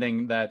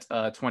spending that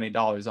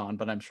 $20 on,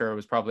 but I'm sure it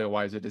was probably a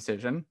wiser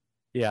decision.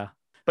 Yeah.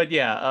 But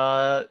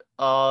yeah,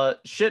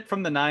 shit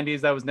from the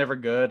 90s that was never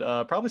good.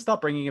 Probably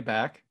stop bringing it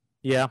back.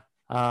 Yeah.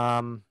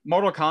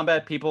 Mortal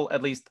Kombat people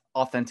at least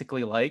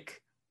authentically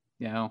like,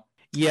 you know.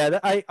 Yeah,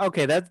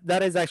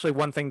 that is actually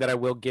one thing that I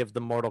will give the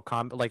Mortal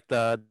Kombat, like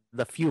the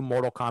few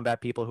Mortal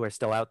Kombat people who are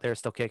still out there,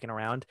 still kicking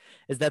around,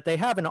 is that they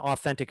have an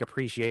authentic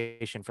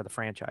appreciation for the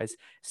franchise.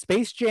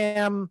 Space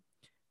Jam,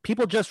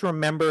 people just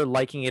remember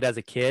liking it as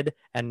a kid,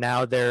 and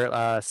now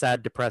they're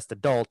sad, depressed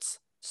adults,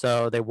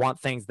 so they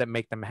want things that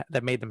made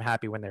them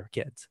happy when they were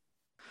kids.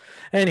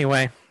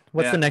 Anyway,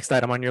 what's the next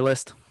item on your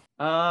list?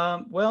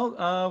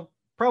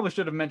 Probably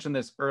should have mentioned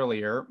this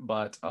earlier,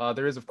 but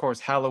there is of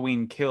course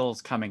Halloween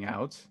Kills coming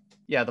out.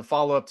 Yeah, the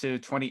follow-up to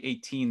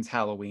 2018's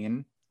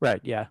Halloween. Right,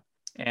 yeah.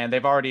 And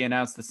they've already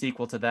announced the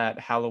sequel to that,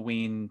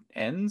 Halloween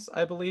Ends,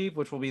 I believe,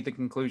 which will be the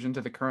conclusion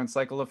to the current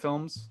cycle of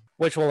films.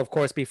 Which will, of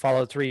course, be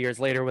followed 3 years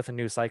later with a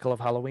new cycle of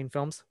Halloween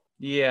films.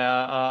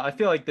 Yeah, I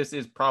feel like this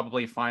is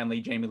probably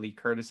finally Jamie Lee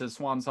Curtis's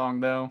swan song,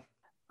 though.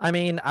 I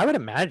mean, I would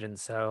imagine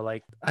so.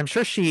 Like, I'm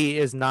sure she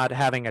is not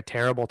having a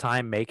terrible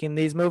time making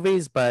these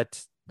movies,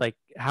 but like,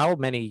 how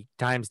many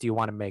times do you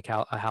want to make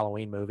a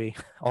Halloween movie?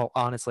 Oh,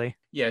 honestly.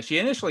 Yeah, she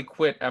initially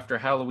quit after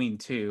Halloween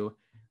 2.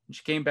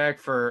 She came back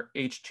for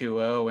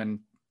H2O and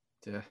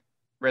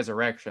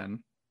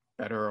Resurrection.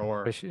 Better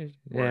or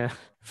yeah.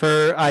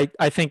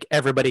 I think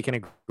everybody can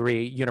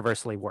agree,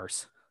 universally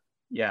worse.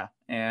 Yeah,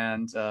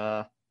 and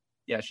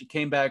she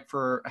came back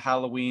for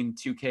Halloween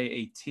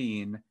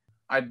 2K18.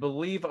 I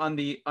believe on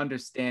the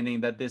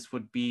understanding that this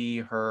would be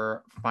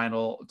her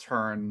final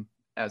turn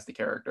as the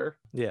character.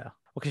 Yeah.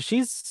 Because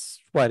she's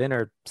what, in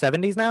her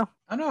 70s now?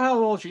 I don't know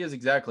how old she is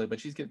exactly,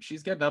 but she's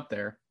getting up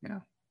there.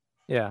 Yeah.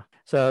 Yeah.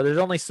 So there's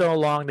only so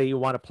long that you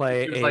want to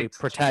play a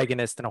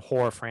protagonist in a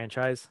horror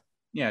franchise.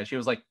 Yeah, she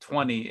was like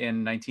 20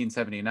 in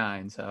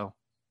 1979, so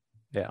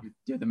yeah,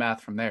 do the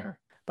math from there.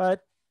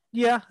 But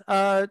yeah,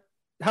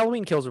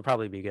 Halloween Kills would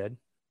probably be good.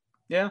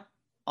 Yeah.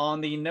 on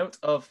the note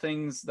of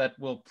things that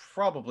will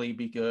probably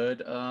be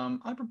good,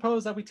 I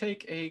propose that we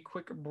take a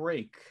quick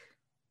break.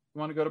 You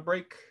want to go to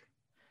break?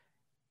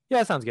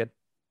 Yeah, sounds good.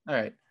 All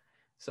right.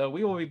 So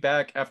we will be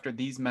back after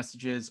these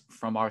messages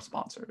from our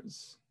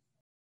sponsors.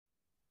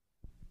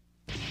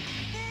 The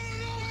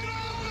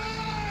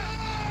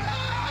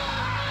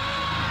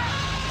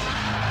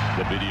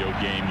video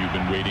game you've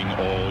been waiting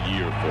all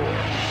year for.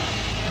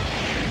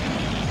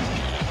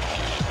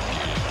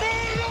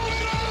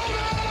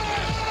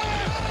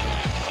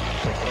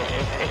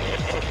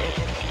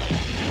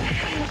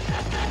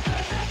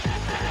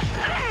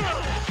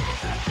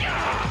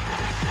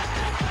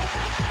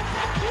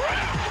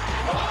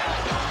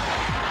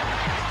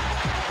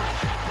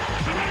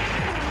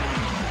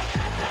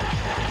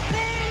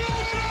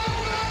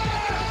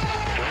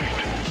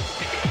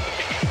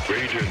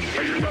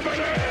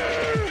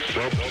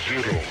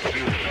 Sub-Zero,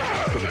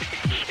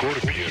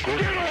 Scorpion,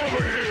 get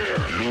over here!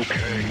 Liu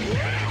Kang,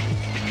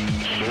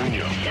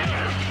 Sonya,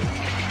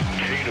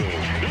 Kato,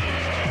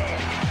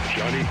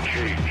 Johnny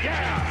Cage,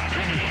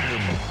 finish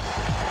him!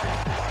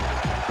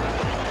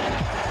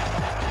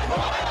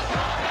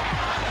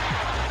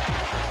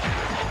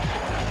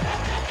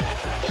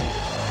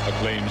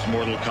 Acclaim's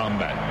Mortal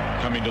Kombat,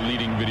 coming to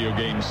leading video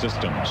game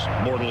systems.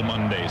 Mortal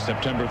Monday,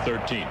 September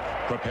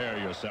 13th. Prepare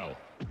yourself.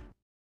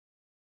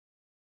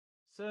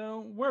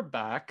 So we're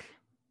back.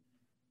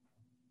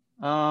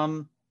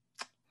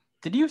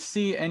 Did you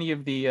see any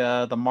of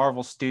the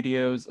Marvel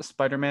Studios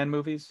Spider-Man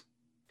movies?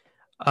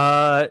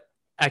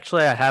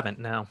 Actually, I haven't.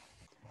 No.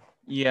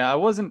 Yeah, I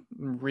wasn't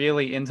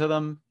really into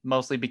them,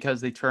 mostly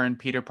because they turned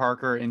Peter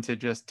Parker into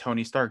just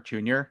Tony Stark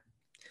Jr.,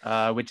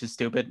 which is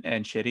stupid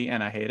and shitty,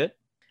 and I hate it.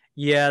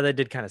 Yeah, that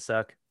did kind of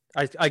suck.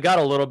 I got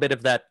a little bit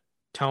of that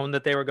tone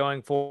that they were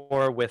going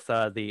for with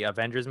the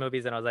Avengers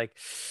movies, and I was like,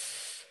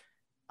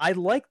 I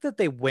like that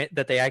they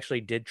actually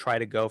did try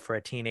to go for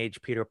a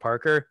teenage Peter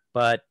Parker,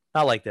 but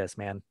not like this,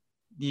 man.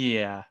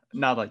 Yeah,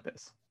 not like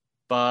this.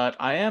 But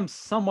I am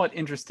somewhat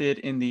interested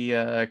in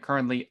the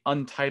currently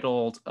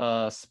untitled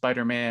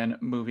Spider-Man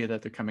movie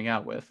that they're coming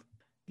out with.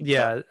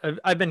 Yeah,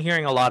 I've been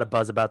hearing a lot of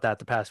buzz about that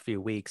the past few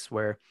weeks,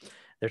 where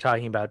they're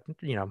talking about,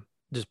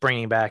 just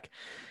bringing back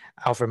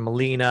Alfred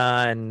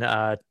Molina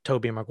and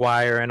Tobey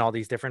Maguire and all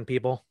these different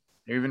people.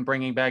 They're even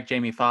bringing back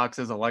Jamie Foxx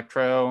as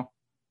Electro.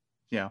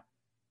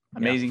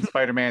 Amazing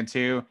Spider-Man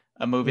 2,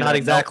 a movie not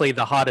exactly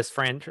the hottest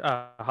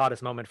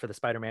moment for the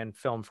Spider-Man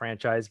film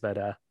franchise, but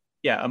a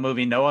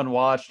movie no one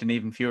watched and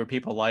even fewer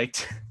people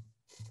liked.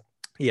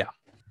 Yeah.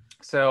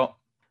 So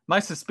my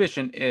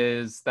suspicion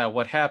is that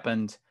what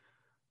happened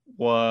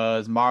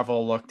was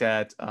Marvel looked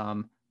at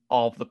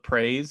all of the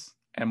praise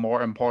and,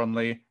 more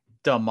importantly,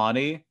 the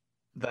money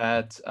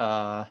that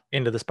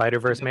Into the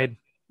Spider-Verse made,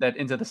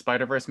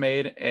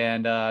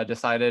 and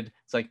decided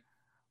it's like,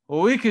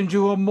 well, we can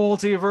do a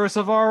multiverse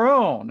of our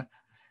own.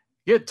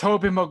 Get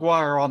Tobey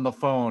Maguire on the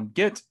phone.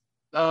 Get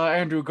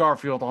Andrew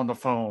Garfield on the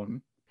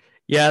phone.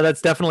 Yeah,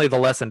 that's definitely the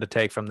lesson to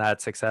take from that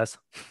success.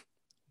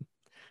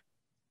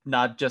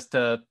 Not just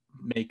to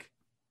make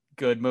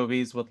good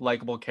movies with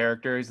likable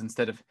characters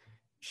instead of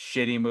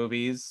shitty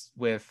movies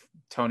with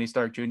Tony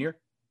Stark Jr.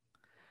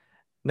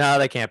 No,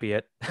 that can't be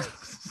it.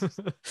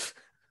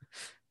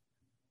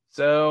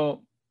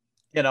 So,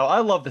 I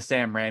love the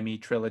Sam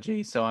Raimi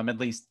trilogy, so I'm at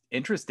least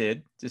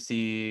interested to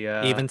see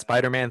even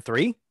Spider-Man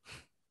 3.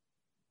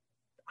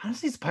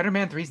 Honestly,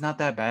 Spider-Man 3 is not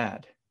that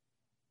bad.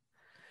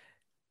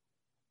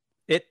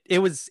 It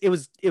was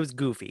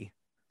goofy.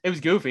 It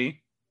was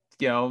goofy.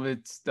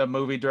 It's a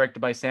movie directed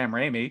by Sam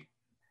Raimi.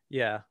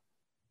 Yeah.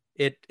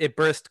 It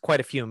burst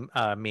quite a few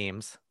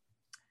memes.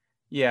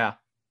 Yeah.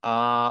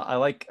 I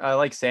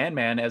like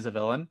Sandman as a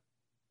villain.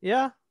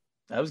 Yeah.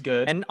 That was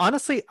good. And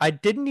honestly, I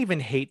didn't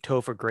even hate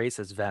Topher Grace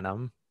as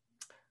Venom.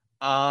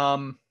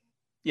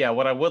 Yeah,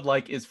 what I would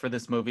like is for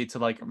this movie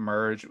to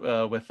merge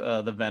with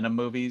the Venom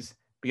movies,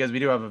 because we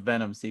do have a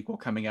Venom sequel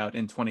coming out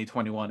in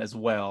 2021 as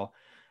well.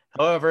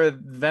 However,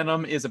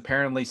 Venom is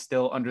apparently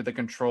still under the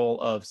control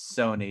of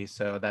Sony,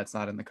 so that's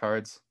not in the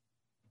cards.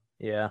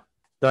 Yeah.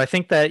 Though I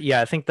think that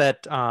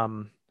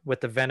with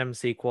the Venom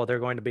sequel, they're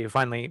going to be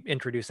finally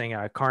introducing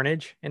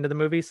Carnage into the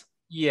movies.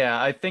 Yeah,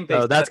 I think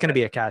that's going to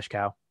be a cash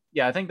cow.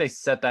 Yeah, I think they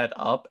set that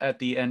up at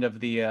the end of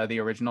the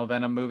original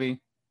Venom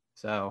movie.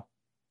 So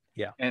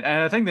yeah, and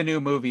I think the new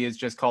movie is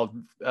just called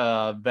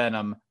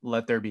Venom: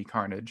 Let There Be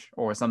Carnage,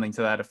 or something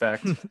to that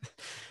effect.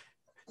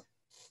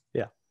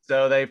 Yeah.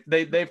 So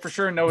they for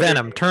sure know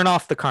Venom. Turn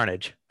off the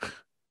Carnage.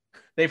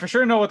 They for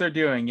sure know what they're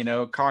doing.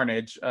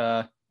 Carnage,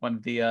 one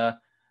of the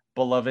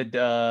beloved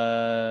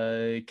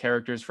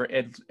characters for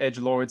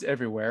edgelords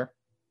everywhere.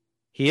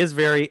 He is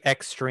very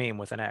extreme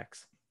with an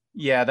X.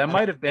 Yeah, that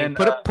might have been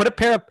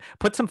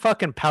put some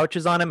fucking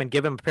pouches on him and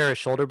give him a pair of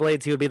shoulder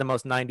blades. He would be the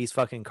most 90s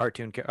fucking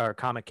cartoon or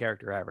comic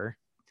character ever.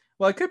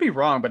 Well, I could be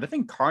wrong, but I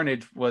think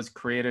Carnage was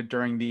created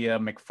during the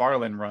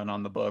McFarlane run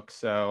on the book.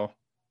 So,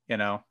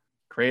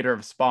 creator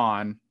of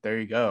Spawn. There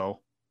you go.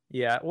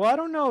 Yeah. Well, I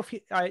don't know if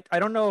I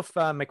don't know if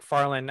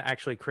McFarlane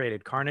actually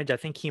created Carnage. I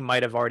think he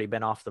might have already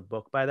been off the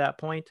book by that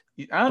point.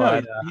 I don't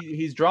know. But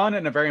He's drawn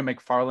in a very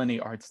McFarlane-y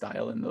art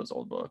style in those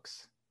old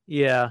books.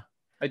 yeah.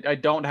 I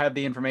don't have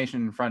the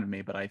information in front of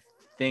me, but I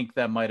think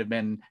that might have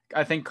been.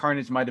 I think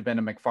Carnage might have been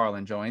a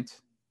McFarlane joint.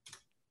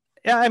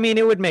 Yeah, I mean,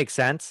 it would make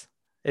sense.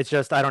 It's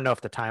just I don't know if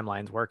the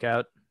timelines work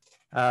out.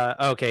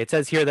 Okay, it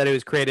says here that it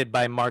was created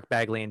by Mark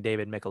Bagley and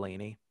David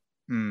Michelini.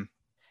 Hmm.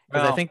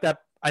 Because Well,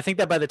 I think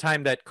that by the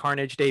time that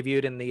Carnage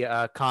debuted in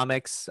the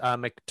comics,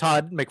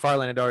 Todd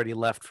McFarlane had already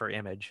left for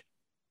Image.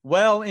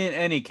 well, in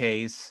any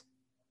case,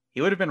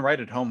 he would have been right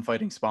at home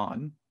fighting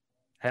Spawn.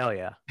 Hell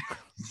yeah.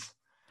 That's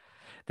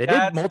the They did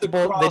crossover multiple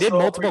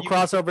you need to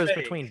crossovers make.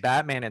 between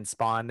Batman and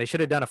Spawn. They should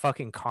have done a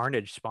fucking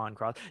Carnage Spawn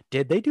cross.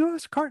 Did they do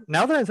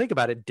now that I think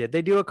about it, did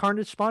they do a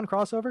Carnage Spawn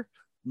crossover?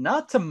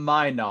 Not to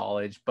my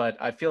knowledge, but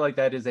I feel like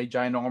that is a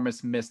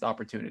ginormous missed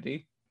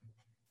opportunity.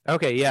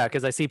 Okay, yeah,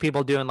 because I see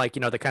people doing like,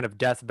 the kind of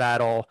death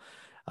battle,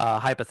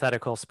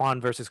 hypothetical Spawn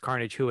versus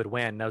Carnage, who would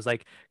win? And I was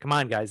like, come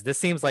on, guys, this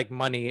seems like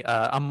money,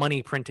 a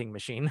money printing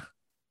machine.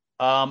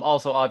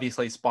 Also,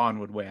 obviously, Spawn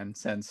would win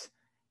since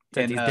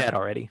Since he's dead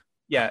already.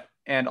 Yeah,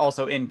 and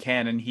also in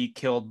canon, he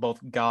killed both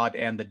God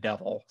and the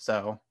devil.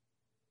 So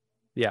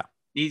yeah,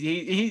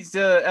 he's he's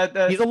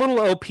a little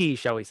OP,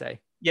 shall we say?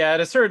 Yeah,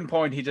 at a certain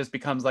point, he just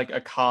becomes like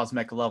a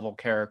cosmic level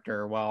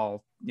character,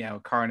 while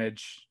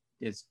Carnage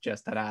is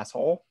just an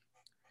asshole.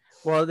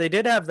 Well, they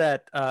did have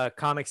that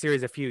comic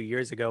series a few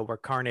years ago where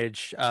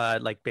Carnage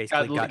like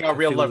basically got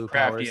real Cthulhu Lovecraftian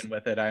powers.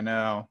 with it, I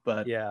know,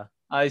 but yeah,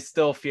 I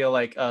still feel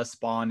like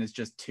Spawn is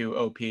just too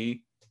OP.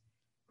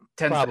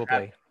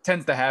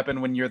 Tends to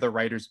happen when you're the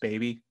writer's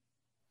baby.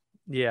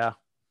 Yeah,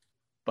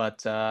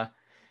 but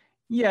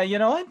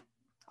yeah,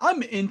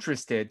 I'm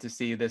interested to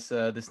see this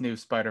new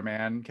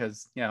Spider-Man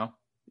because a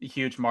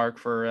huge mark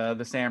for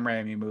the Sam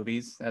Raimi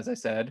movies, as I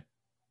said.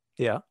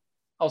 Yeah.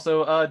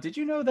 Also, did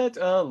you know that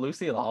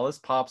Lucy Lawless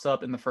pops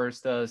up in the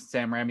first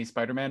Sam Raimi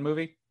Spider-Man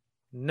movie?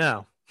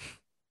 No.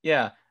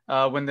 Yeah.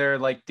 When they're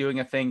like doing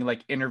a thing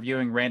like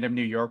interviewing random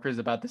New Yorkers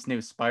about this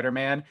new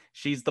Spider-Man,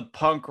 she's the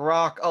punk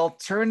rock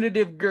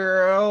alternative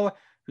girl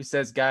who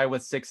says guy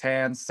with 6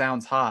 hands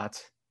sounds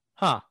hot.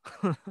 Huh.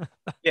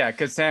 Yeah,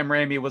 because Sam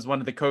Raimi was one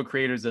of the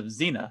co-creators of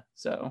Xena,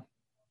 so.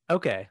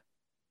 Okay.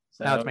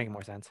 So, now it's making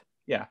more sense.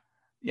 Yeah.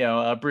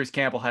 Bruce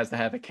Campbell has to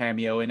have a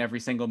cameo in every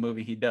single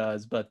movie he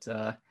does, but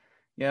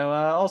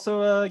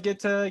also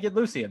get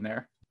Lucy in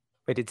there.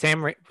 Wait,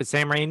 was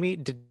Sam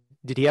Raimi?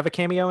 Did he have a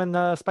cameo in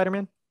the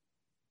Spider-Man?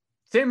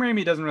 Sam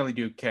Raimi doesn't really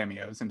do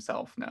cameos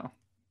himself, no.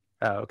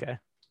 Oh, okay.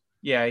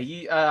 Yeah,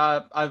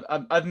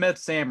 I've met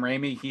Sam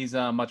Raimi. He's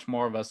much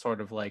more of a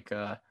sort of like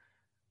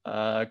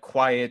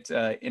quiet,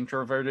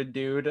 introverted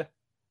dude.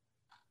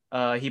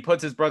 He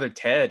puts his brother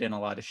Ted in a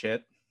lot of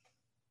shit.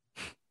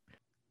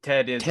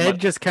 Ted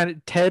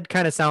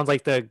kind of sounds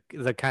like the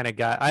kind of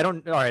guy. All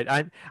right,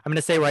 I'm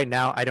gonna say right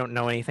now I don't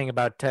know anything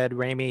about Ted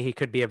Raimi. He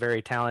could be a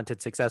very talented,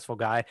 successful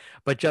guy,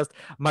 but just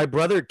my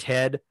brother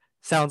Ted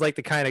sounds like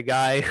the kind of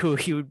guy who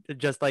he would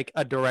just like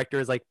a director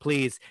is like,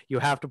 please, you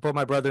have to put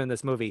my brother in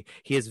this movie.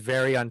 He is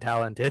very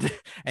untalented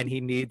and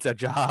he needs a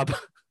job.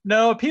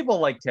 No,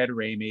 people like Ted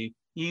Raimi.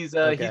 He's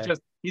Okay.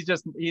 he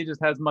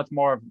just has much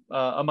more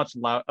of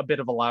a bit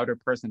of a louder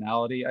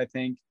personality, I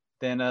think,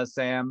 than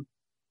Sam.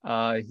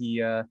 He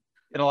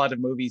in a lot of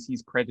movies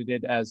he's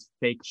credited as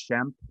fake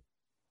Shemp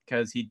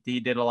because he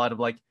did a lot of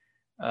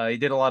he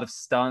did a lot of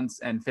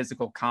stunts and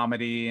physical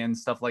comedy and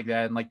stuff like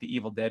that, and like the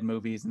Evil Dead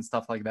movies and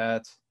stuff like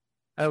that.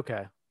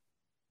 Okay.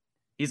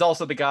 He's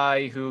also the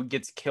guy who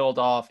gets killed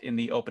off in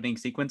the opening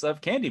sequence of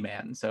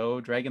Candyman,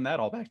 so dragging that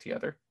all back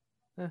together.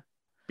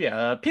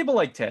 Yeah, people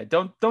like Ted.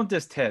 Don't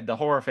diss Ted. The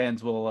horror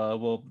fans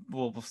will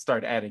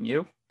start adding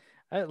you.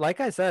 Like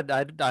I said,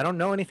 I don't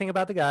know anything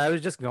about the guy. I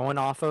was just going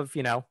off of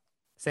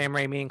Sam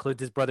Raimi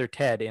includes his brother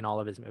Ted in all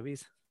of his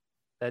movies.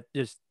 That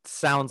just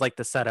sounds like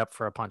the setup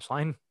for a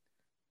punchline.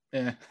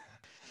 Yeah.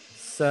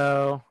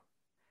 So,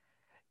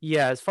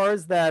 yeah, as far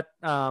as that,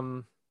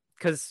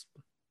 because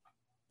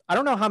I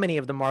don't know how many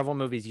of the Marvel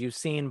movies you've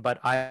seen, but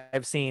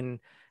I've seen,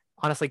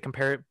 honestly,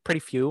 pretty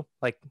few.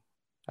 Like,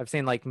 I've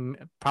seen like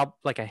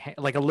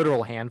a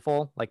literal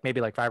handful, like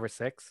maybe like 5 or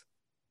 6.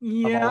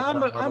 Yeah,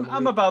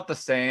 I'm about the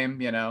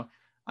same.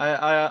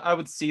 I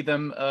would see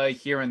them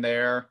here and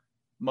there.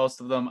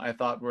 Most of them I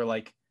thought were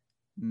like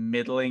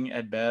middling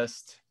at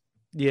best.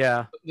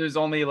 Yeah. There's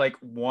only like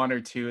 1 or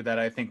 2 that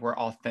I think were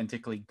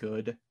authentically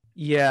good.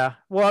 Yeah.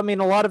 Well, I mean,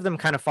 a lot of them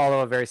kind of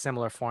follow a very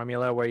similar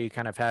formula where you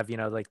kind of have,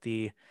 like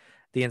the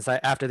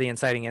after the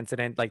inciting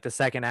incident, like the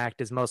second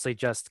act is mostly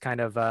just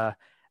kind of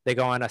they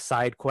go on a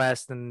side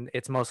quest and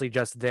it's mostly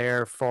just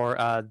there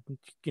for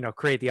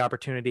create the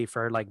opportunity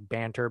for like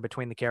banter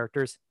between the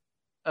characters.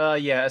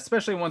 Yeah,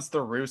 especially once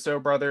the Russo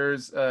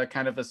brothers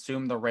kind of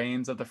assumed the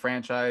reins of the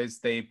franchise,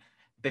 they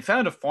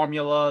found a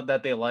formula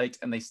that they liked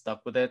and they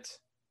stuck with it.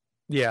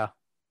 Yeah.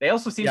 They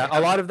also seem a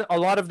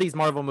lot of these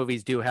Marvel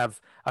movies do have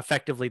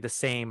effectively the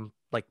same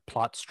like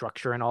plot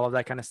structure and all of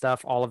that kind of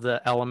stuff. All of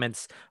the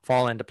elements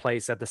fall into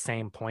place at the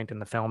same point in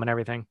the film and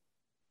everything.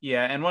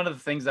 Yeah, and one of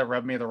the things that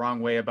rubbed me the wrong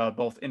way about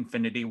both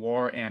Infinity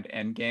War and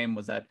Endgame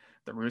was that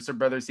the Russo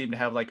brothers seem to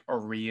have like a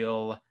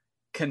real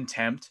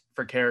contempt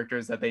for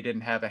characters that they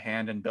didn't have a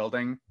hand in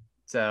building.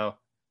 So,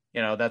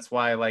 that's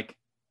why like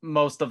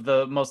most of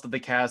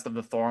the cast of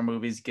the Thor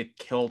movies get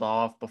killed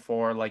off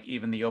before like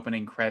even the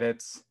opening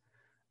credits.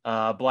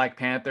 Black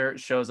Panther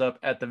shows up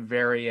at the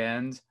very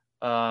end,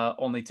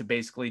 only to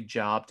basically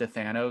job to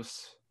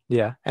Thanos.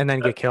 Yeah, and then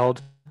get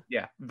killed.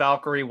 Yeah,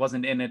 Valkyrie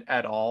wasn't in it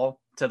at all,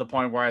 to the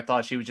point where I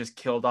thought she was just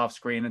killed off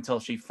screen until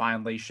she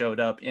finally showed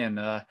up in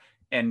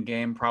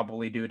Endgame,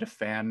 probably due to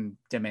fan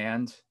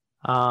demand.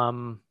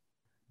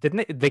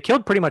 Didn't they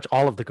killed pretty much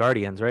all of the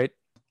Guardians, right?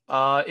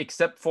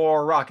 Except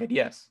for Rocket,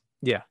 yes.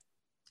 Yeah.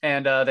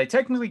 And they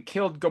technically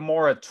killed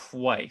Gamora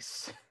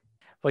twice.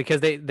 Because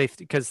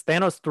because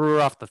Thanos threw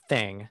her off the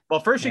thing. Well,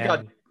 first she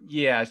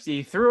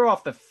threw her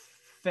off the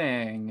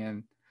thing,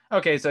 and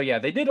okay, so yeah,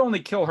 they did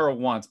only kill her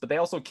once, but they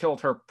also killed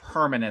her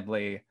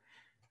permanently.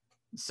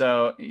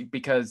 So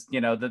because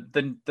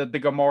the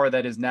Gamora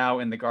that is now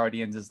in the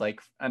Guardians is like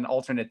an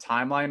alternate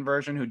timeline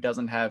version who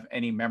doesn't have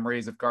any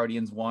memories of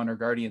Guardians 1 or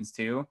Guardians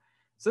 2.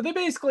 So they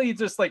basically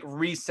just like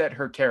reset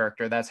her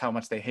character. That's how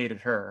much they hated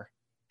her.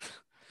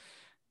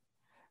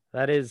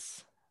 That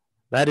is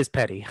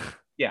petty.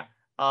 Yeah.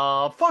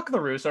 Fuck the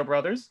Russo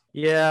brothers.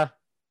 Yeah.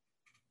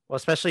 Well,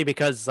 especially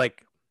because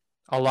like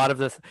a lot of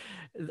the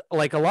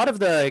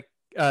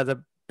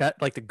the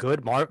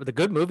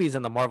good movies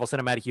in the Marvel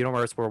Cinematic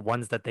Universe were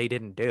ones that they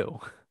didn't do.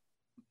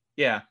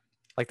 Yeah.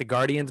 Like the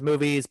Guardians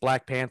movies,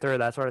 Black Panther,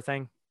 that sort of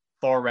thing.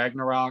 Thor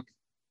Ragnarok.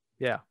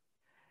 Yeah.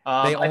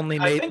 They only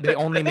made the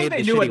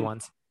shitty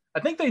ones. I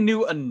think they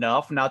knew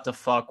enough not to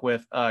fuck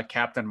with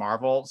Captain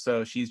Marvel,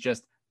 so she's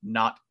just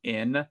not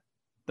in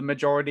the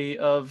majority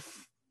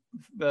of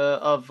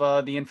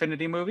the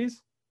Infinity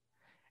movies.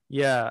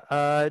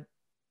 Yeah.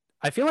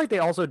 I feel like they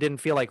also didn't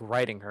feel like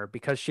writing her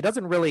because she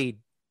doesn't really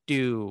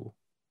do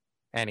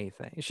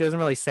anything. She doesn't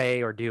really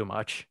say or do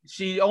much.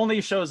 She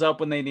only shows up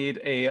when they need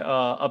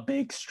a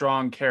big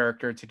strong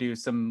character to do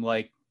some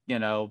like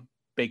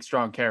big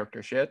strong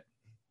character shit.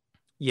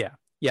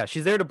 Yeah,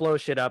 she's there to blow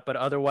shit up, but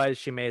otherwise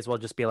she may as well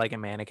just be like a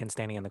mannequin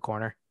standing in the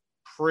corner.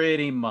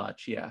 Pretty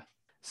much, yeah.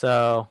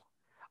 So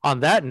on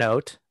that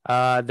note,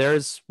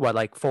 there's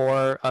like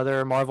 4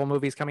 other Marvel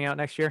movies coming out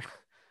next year.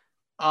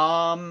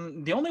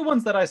 The only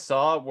ones that I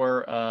saw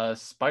were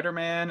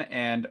Spider-Man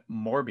and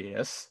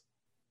Morbius.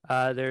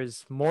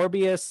 There's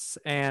Morbius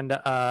and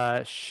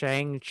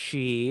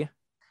Shang-Chi.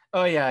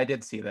 Oh yeah, I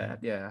did see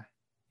that. Yeah.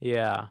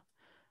 Yeah.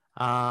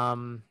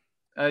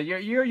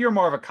 You're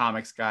more of a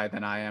comics guy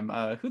than I am.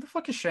 Who the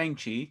fuck is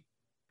Shang-Chi?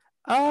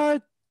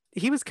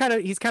 He's kind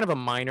of a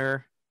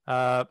minor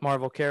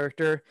Marvel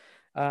character.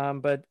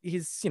 But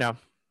he's,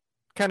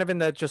 kind of in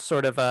the just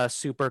sort of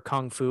super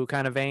kung fu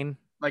kind of vein.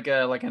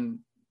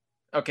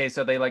 Okay,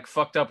 so they like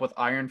fucked up with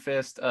Iron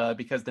Fist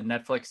because the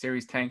Netflix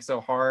series tanked so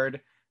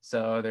hard.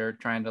 So they're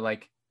trying to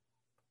like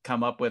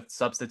come up with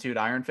substitute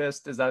Iron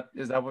Fist. Is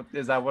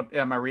that what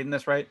am I reading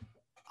this right?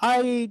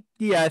 I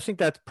think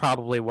that's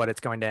probably what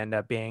it's going to end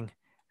up being.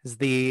 Is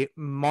the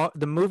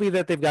movie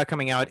that they've got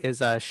coming out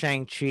is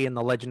Shang-Chi and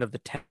the Legend of the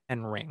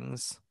Ten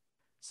Rings.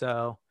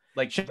 So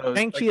like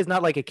Shang-Chi is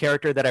not like a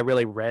character that I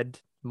really read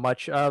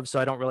much of, so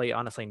I don't really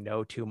honestly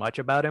know too much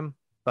about him,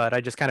 but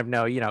I just kind of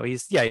know,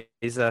 he's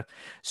a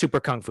super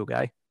kung fu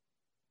guy.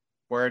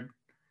 Word.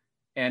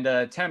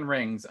 And 10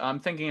 rings, I'm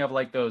thinking of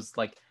like those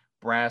like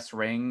brass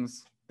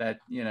rings that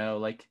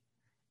like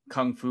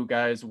kung fu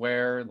guys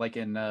wear, like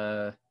in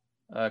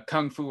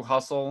Kung Fu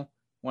Hustle.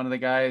 One of the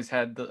guys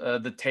had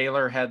the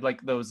tailor had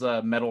like those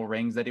metal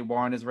rings that he wore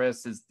on his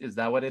wrist. Is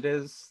that what it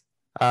is?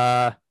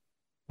 Well,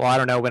 I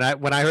don't know.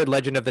 When I heard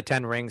Legend of the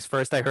Ten Rings,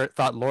 first I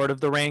thought Lord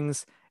of the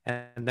Rings,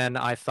 and then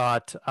I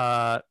thought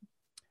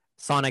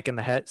Sonic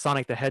the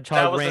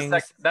Hedgehog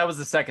rings. That was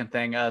the second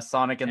thing.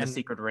 Sonic and the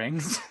Secret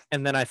Rings.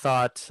 And then I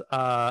thought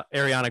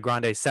Ariana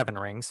Grande's 7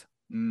 Rings.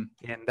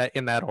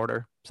 In that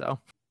order. So.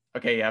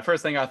 Okay, yeah.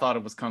 First thing I thought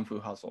it was Kung Fu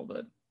Hustle,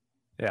 but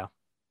yeah.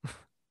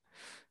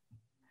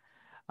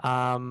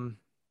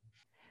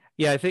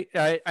 Yeah,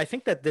 I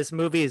think that this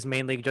movie is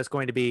mainly just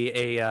going to be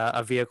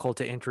a vehicle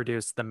to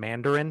introduce the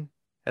Mandarin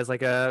as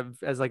like a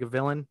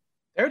villain.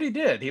 They already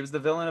did. He was the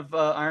villain of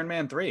Iron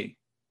Man 3.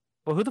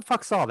 Well, who the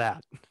fuck saw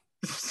that?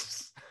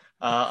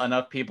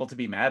 Enough people to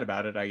be mad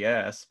about it, I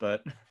guess.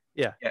 But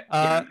yeah.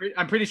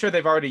 I'm pretty sure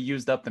they've already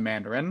used up the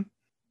Mandarin.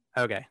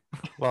 Okay.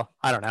 Well,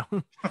 I don't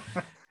know.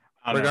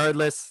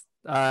 Regardless,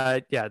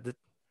 yeah.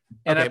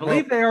 And okay, I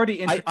believe they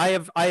already.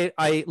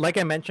 I like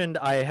I mentioned,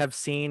 I have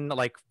seen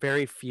like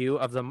very few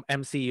of the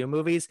MCU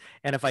movies,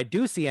 and if I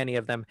do see any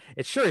of them,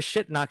 it's sure as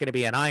shit not going to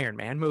be an Iron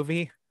Man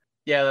movie.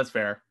 Yeah, that's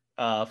fair.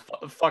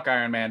 Fuck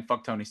Iron Man.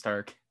 Fuck Tony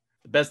Stark.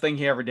 The best thing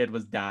he ever did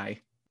was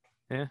die.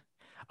 Yeah.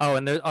 Oh,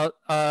 and there's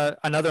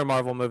another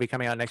Marvel movie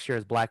coming out next year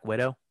is Black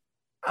Widow.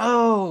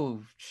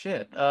 Oh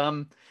shit.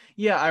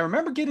 Yeah, I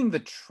remember getting the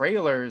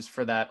trailers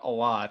for that a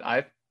lot.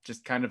 I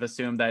just kind of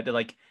assumed that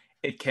like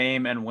it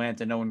came and went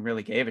and no one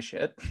really gave a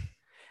shit.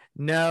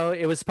 No,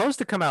 it was supposed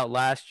to come out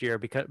last year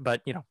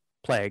but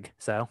plague.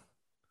 So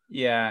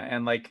Yeah,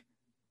 and like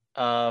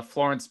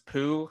Florence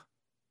Pugh.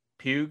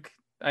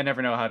 I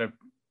never know how to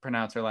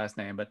pronounce her last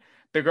name, but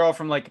the girl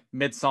from like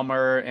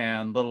Midsummer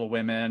and Little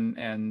Women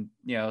and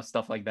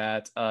stuff like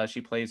that.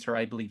 She plays her,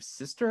 I believe,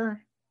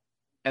 sister,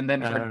 and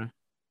then uh,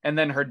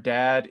 her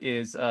dad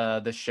is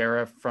the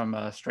sheriff from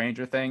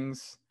Stranger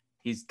Things.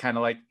 He's kind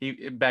of like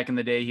he back in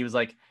the day he was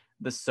like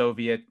the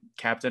Soviet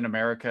Captain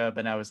America,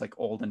 but now he's like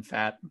old and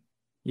fat.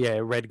 yeah,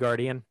 Red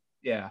Guardian.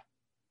 Yeah.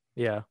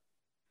 Yeah.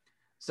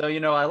 So,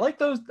 I like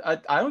those. I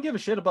don't give a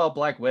shit about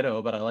Black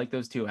Widow, but I like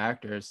those two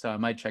actors. So I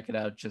might check it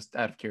out just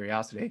out of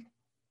curiosity.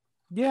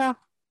 Yeah.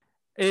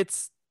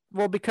 It's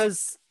well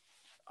because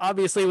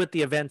obviously with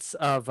the events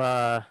of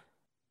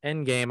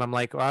Endgame, I'm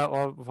like,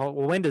 well,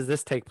 when does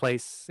this take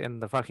place in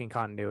the fucking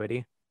continuity?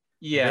 I'm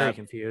Yeah. very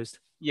confused.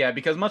 Yeah,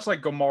 because much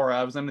like Gamora,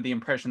 I was under the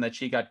impression that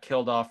she got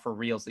killed off for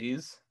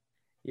realsies.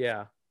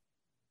 Yeah.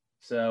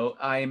 So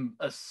I'm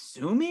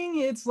assuming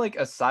it's like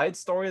a side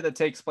story that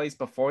takes place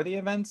before the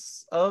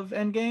events of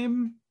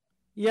Endgame.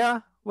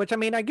 Yeah, which I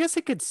mean, I guess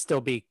it could still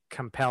be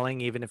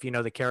compelling even if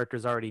the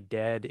character's already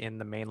dead in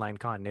the mainline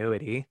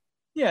continuity.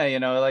 Yeah,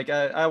 like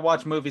I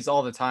watch movies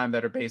all the time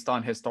that are based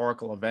on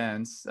historical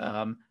events.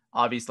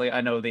 Obviously,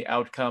 I know the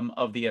outcome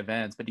of the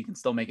events, but you can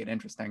still make it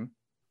interesting.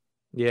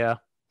 Yeah.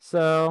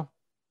 So,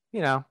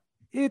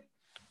 it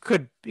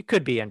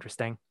could be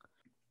interesting.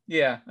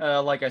 Yeah,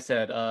 like I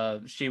said,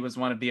 she was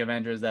one of the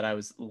Avengers that I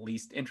was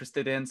least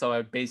interested in, so I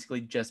would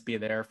basically just be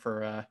there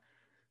for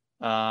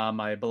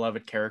my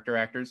beloved character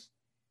actors.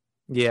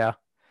 Yeah.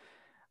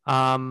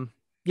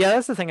 Yeah,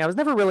 that's the thing. I was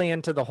never really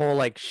into the whole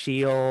like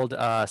Shield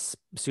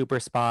super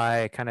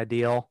spy kind of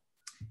deal.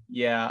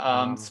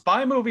 Yeah,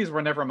 spy movies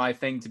were never my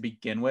thing to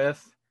begin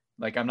with.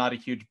 Like, I'm not a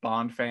huge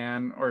Bond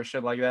fan or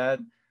shit like that.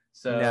 No,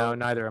 So,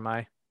 neither am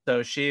I.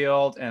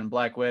 Shield and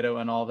Black Widow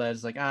and all that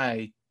is like,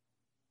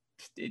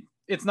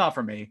 it's not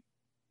for me.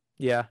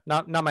 Yeah,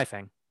 not my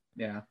thing.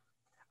 Yeah.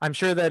 I'm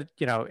sure that,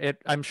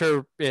 I'm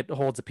sure it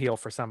holds appeal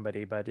for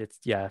somebody, but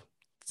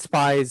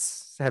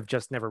spies have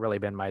just never really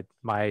been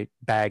my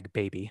bag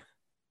baby.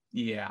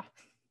 Yeah,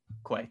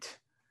 quite.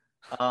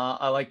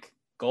 I like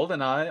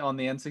GoldenEye on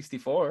the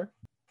N64.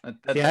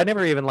 See, I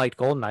never even liked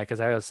GoldenEye because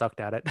I was sucked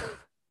at it.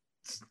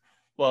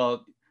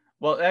 well,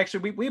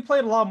 actually, we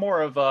played a lot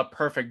more of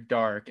Perfect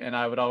Dark, and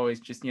I would always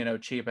just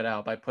cheap it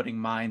out by putting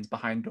mines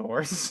behind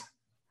doors.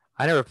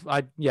 I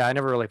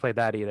never really played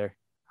that either.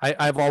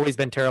 I've always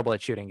been terrible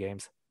at shooting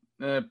games.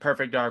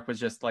 Perfect Dark was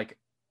just like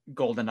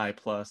GoldenEye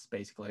Plus,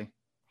 basically.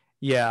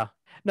 Yeah.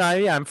 No,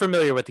 yeah, I'm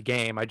familiar with the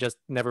game. I just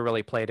never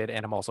really played it,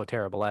 and I'm also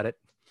terrible at it.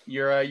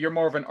 You're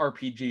more of an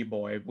RPG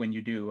boy when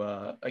you do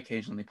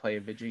occasionally play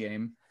a video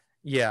game.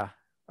 Yeah.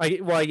 I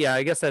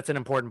guess that's an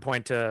important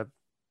point to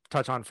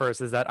touch on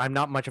first is that I'm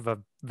not much of a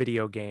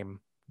video game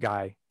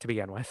guy to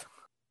begin with.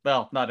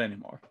 Well, not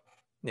anymore.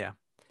 Yeah.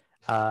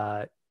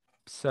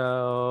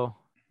 So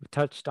we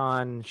touched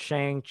on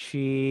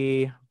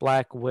Shang-Chi,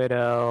 Black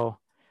Widow,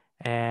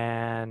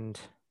 and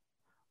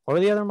what were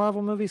the other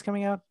Marvel movies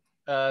coming out?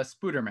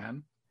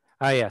 Spooderman.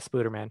 Oh yeah,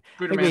 Spooderman.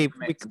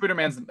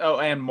 Spooderman's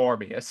and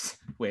Morbius,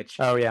 which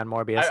and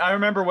Morbius. I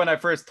remember when I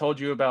first told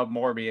you about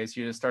Morbius,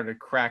 you just started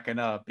cracking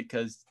up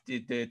because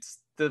it's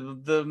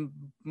the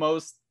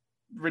most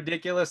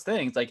ridiculous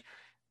things. Like,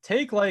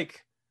 take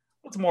like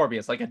what's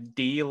Morbius, like a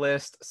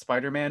D-list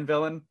Spider-Man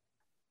villain?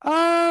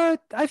 I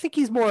think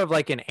he's more of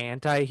like an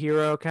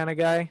anti-hero kind of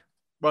guy.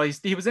 Well,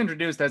 he was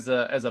introduced as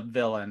a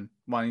villain,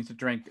 wanting to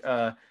drink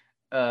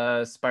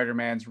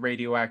Spider-Man's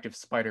radioactive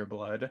spider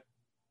blood.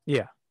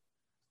 Yeah.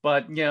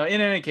 But in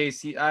any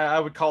case, I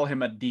would call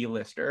him a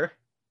D-lister.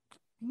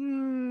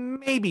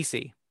 Maybe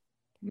C.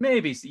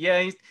 Maybe C.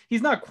 Yeah,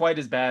 he's not quite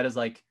as bad as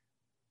like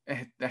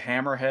the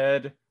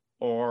Hammerhead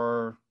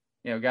or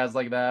guys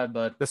like that,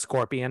 but the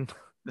Scorpion.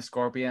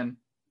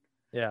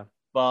 Yeah.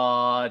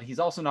 But he's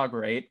also not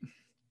great.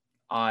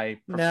 I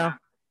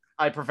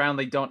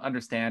profoundly don't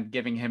understand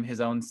giving him his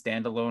own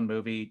standalone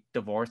movie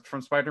divorced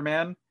from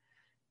Spider-Man.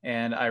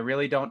 And I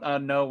really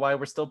don't know why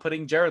we're still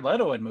putting Jared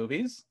Leto in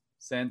movies,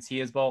 since he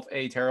is both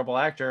a terrible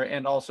actor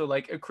and also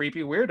like a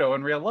creepy weirdo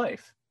in real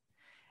life.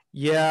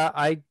 Yeah,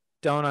 I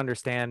don't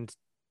understand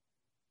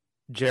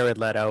Jared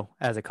Leto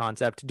as a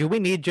concept. Do we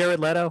need Jared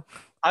Leto?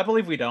 I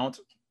believe we don't.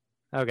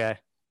 Okay.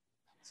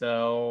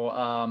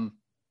 So,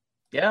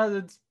 yeah,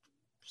 it's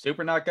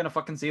super not gonna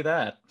fucking see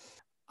that.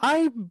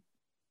 I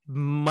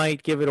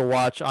might give it a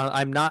watch.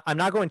 I'm not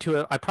going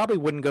to. I probably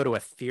wouldn't go to a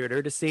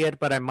theater to see it,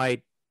 but I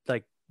might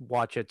like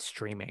watch it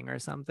streaming or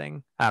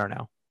something. I don't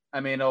know. I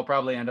mean, it'll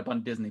probably end up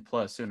on Disney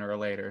Plus sooner or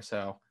later.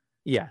 So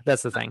yeah,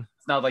 that's the thing.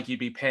 It's not like you'd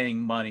be paying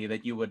money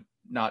that you would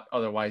not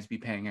otherwise be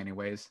paying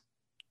anyways.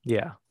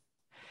 Yeah.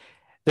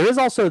 There is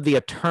also the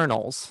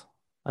Eternals,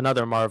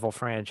 another Marvel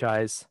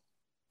franchise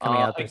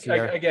coming out this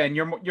year. Again,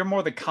 you're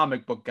more the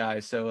comic book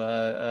guy.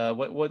 So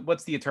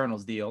what's the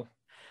Eternals deal?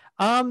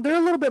 They're a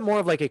little bit more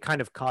of like a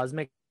kind of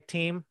cosmic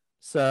team,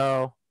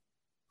 so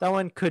that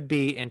one could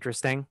be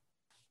interesting.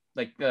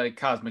 Like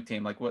cosmic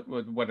team, like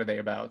what are they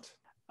about?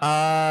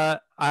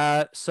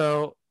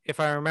 So if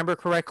I remember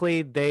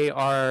correctly, they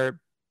are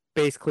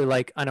basically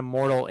like an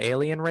immortal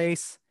alien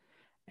race,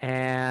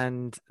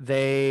 and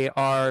they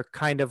are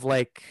kind of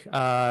like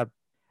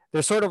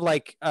they're sort of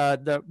like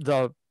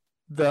the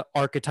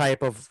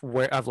archetype of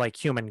like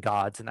human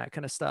gods and that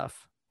kind of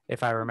stuff,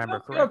 if I remember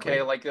correctly.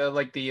 Okay,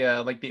 like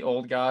the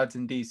old gods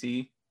in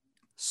DC.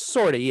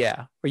 Sort of,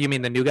 yeah. Or you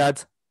mean the new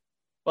gods?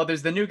 Well,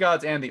 there's the new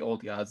gods and the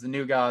old gods. The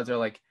new gods are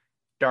like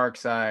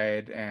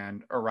Darkseid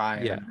and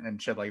Orion Yeah.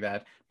 and shit like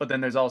that. But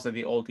then there's also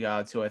the old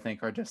gods who I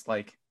think are just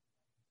like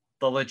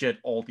the legit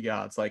old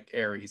gods, like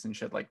Ares and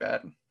shit like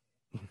that.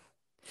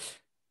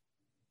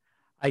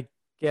 I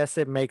guess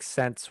it makes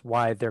sense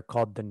why they're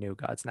called the new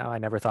gods now. I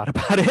never thought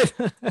about it.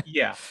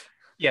 Yeah.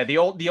 Yeah, the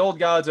old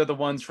gods are the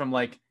ones from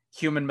like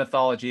human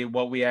mythology,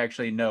 what we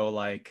actually know,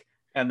 like,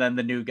 and then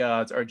the new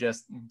gods are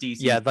just DC.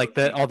 Yeah, like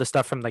all the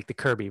stuff from like the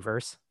Kirby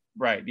verse.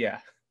 Right, yeah.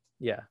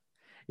 Yeah.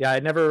 Yeah, I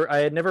had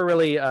never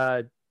really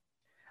I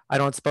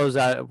don't suppose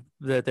that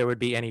there would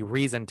be any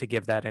reason to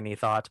give that any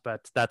thought,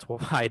 but that's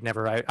what I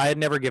had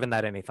never given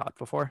that any thought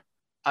before.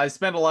 I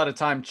spend a lot of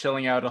time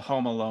chilling out at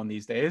home alone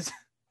these days.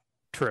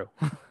 True.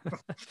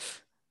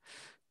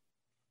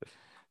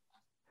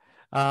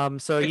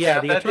 So But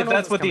yeah, if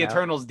that's what the out.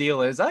 Eternals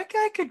deal is, I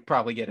could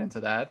probably get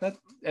into that. That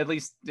at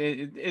least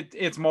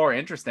it's more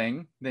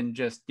interesting than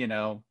just, you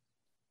know,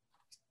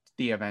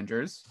 the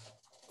Avengers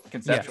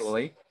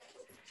conceptually.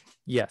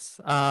 Yes.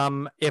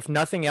 If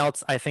nothing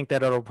else, I think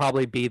that it'll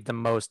probably be the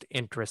most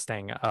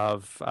interesting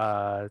of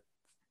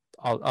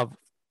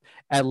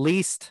at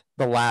least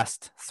the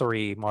last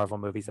 3 Marvel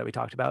movies that we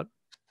talked about.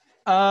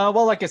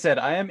 Well, like I said,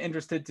 I am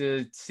interested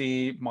to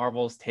see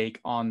Marvel's take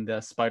on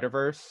the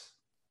Spider-Verse.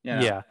 You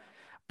know? Yeah,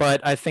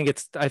 but I think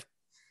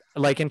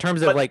like in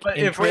terms of but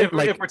if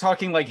we're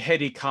talking like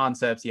heady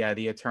concepts, yeah,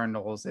 the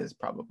Eternals is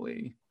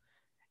probably.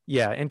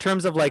 Yeah, in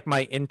terms of like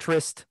my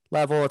interest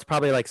level, it's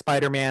probably like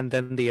Spider-Man,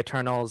 then the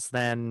Eternals,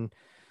 then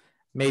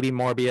maybe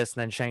Morbius,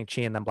 then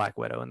Shang-Chi, and then Black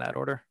Widow in that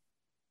order.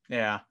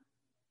 Yeah.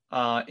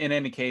 In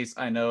any case,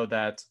 I know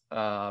that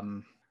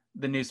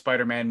the new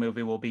Spider-Man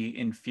movie will be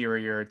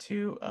inferior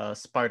to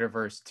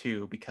Spider-Verse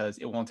 2 because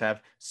it won't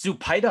have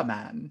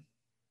Spider-Man.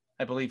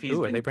 I believe he's.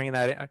 Are they bringing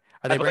that in?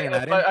 Are they bringing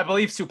that in? I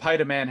believe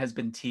Spider-Man has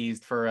been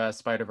teased for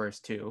Spider-Verse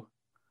 2.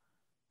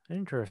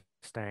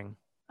 Interesting.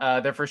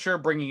 They're for sure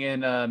bringing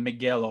in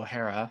Miguel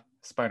O'Hara,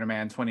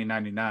 Spider-Man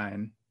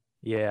 2099.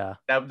 Yeah.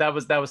 That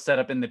was set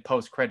up in the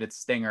post-credits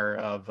stinger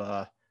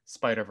of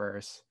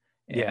Spider-Verse.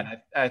 And yeah.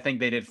 I think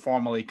they did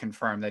formally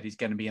confirm that he's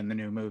going to be in the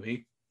new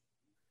movie.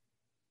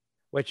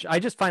 Which I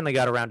just finally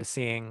got around to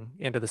seeing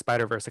Into the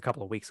Spider-Verse a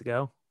couple of weeks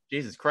ago.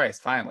 Jesus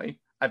Christ, finally.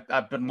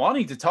 I've been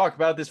wanting to talk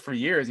about this for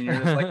years, and you're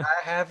just like,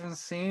 I haven't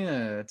seen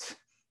it.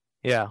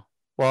 Yeah.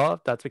 Well,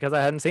 that's because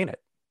I hadn't seen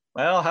it.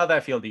 Well, how'd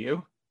that feel to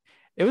you?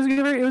 It was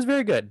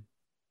very good.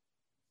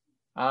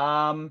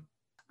 I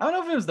don't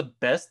know if it was the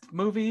best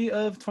movie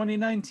of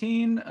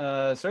 2019.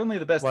 Certainly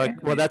the best.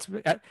 Well, that's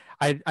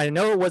I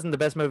know it wasn't the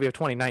best movie of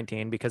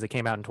 2019 because it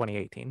came out in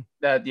 2018.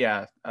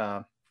 Yeah.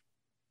 I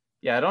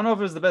don't know if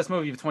it was the best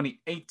movie of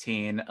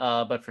 2018,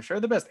 but for sure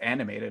the best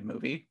animated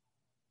movie.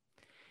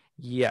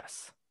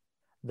 Yes,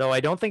 though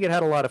I don't think it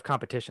had a lot of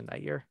competition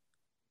that year.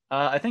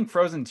 I think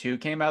Frozen 2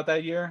 came out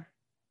that year,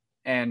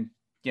 and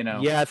you know.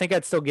 Yeah, I think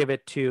I'd still give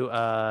it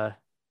to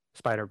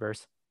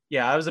Spider-Verse.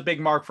 Yeah, I was a big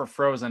mark for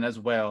Frozen as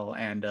well,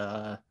 and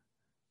I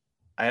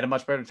had a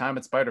much better time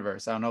at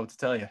Spider-Verse. I don't know what to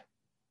tell you.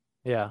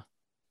 Yeah.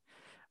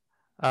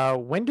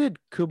 When did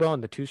Kubo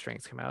and the Two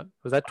Strings come out?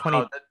 Was that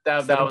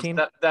 2017?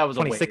 That was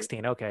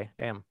 2016. Okay,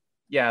 damn.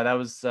 Yeah, that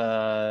was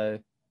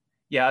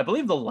yeah, I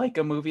believe the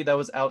Laika movie that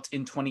was out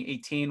in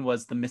 2018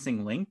 was The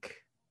Missing Link.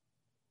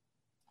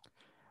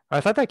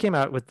 I thought that came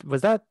out with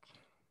was that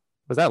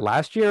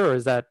last year or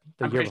is that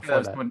the year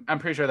before that? I'm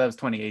pretty sure that was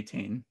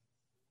 2018.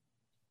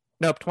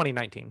 Nope,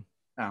 2019.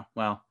 Oh,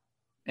 well,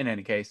 in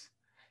any case.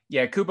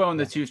 Yeah, Kubo and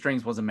the Two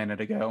Strings was a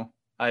minute ago.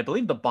 I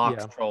believe the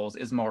Box Trolls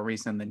is more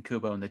recent than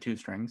Kubo and the Two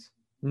Strings.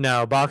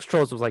 No, Box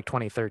Trolls was like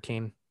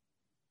 2013,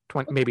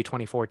 maybe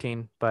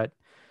 2014, but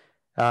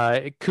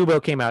Kubo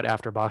came out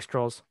after Box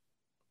Trolls.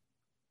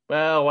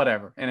 Well,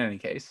 whatever. In any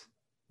case.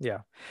 Yeah.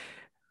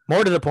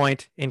 More to the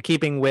point, in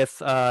keeping with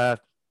the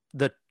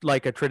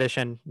Laika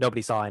tradition,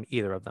 nobody saw in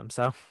either of them.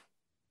 So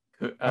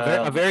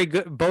a very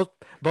good, both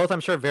I'm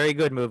sure very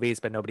good movies,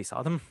 but nobody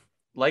saw them.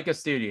 Laika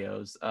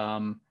Studios,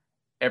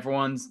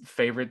 everyone's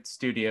favorite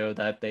studio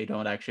that they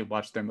don't actually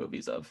watch their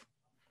movies of.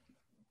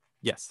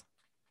 Yes.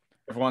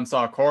 Everyone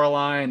saw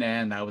Coraline,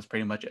 and that was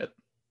pretty much it.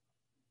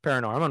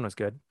 Paranorman was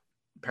good.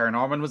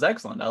 Paranorman was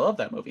excellent. I love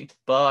that movie,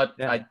 but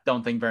I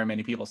don't think very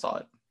many people saw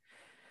it.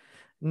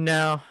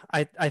 No,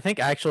 I think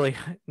actually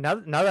now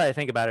that I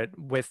think about it,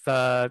 with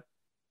the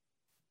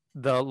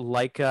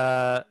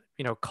Laika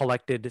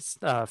collected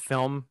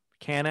film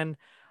canon,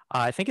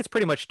 I think it's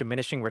pretty much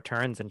diminishing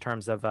returns in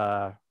terms of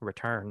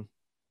return.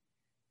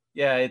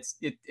 Yeah,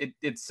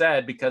 it's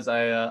sad because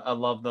I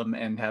love them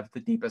and have the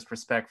deepest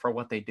respect for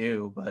what they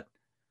do, but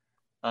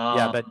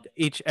but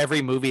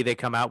every movie they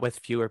come out with,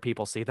 fewer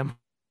people see them.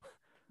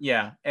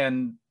 Yeah,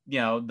 and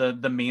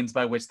the means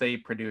by which they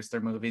produce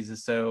their movies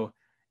is so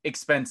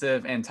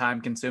expensive and time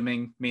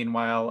consuming.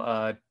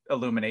 Meanwhile,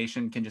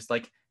 Illumination can just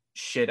like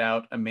shit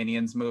out a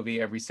Minions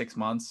movie every 6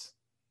 months.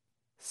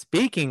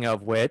 Speaking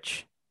of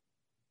which,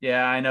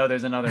 Yeah, I know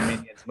there's another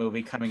Minions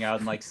movie coming out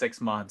in like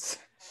 6 months.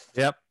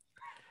 yep,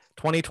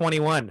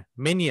 2021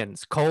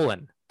 Minions: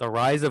 The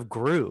Rise of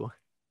Gru.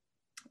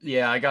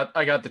 Yeah, I got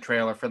the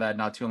trailer for that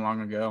not too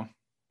long ago.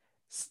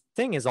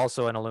 Thing is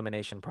also an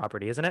Illumination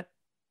property, isn't it?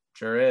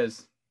 Sure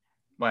is.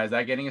 Why is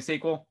that getting a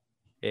sequel?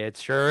 It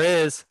sure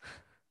is.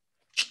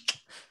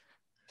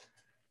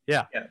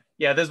 Yeah.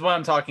 Yeah, this is what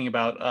I'm talking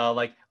about.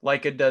 Like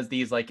Leica does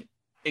these like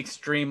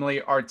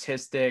extremely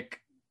artistic,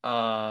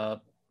 very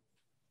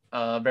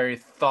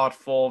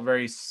thoughtful,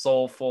 very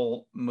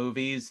soulful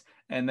movies,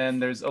 and then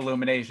there's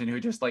Illumination who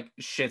just like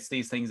shits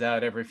these things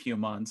out every few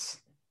months.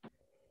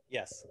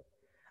 Yes.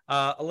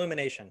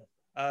 Illumination.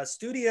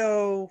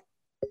 Studio.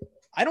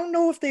 I don't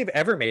know if they've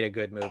ever made a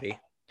good movie.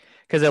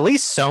 Because at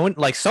least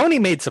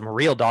Sony made some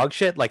real dog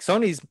shit. Like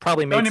Sony's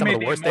probably made some of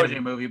the worst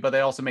Emoji movie, but they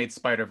also made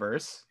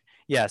Spider-Verse.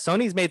 Yeah,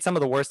 Sony's made some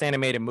of the worst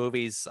animated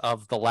movies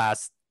of the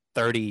last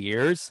 30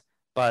 years,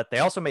 but they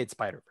also made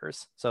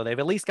Spider-Verse. So they've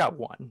at least got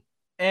one.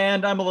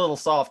 And I'm a little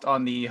soft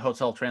on the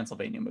Hotel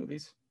Transylvania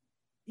movies.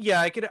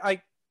 Yeah,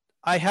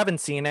 I haven't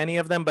seen any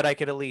of them, but I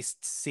could at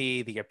least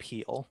see the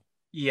appeal.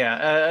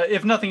 Yeah,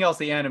 if nothing else,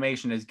 the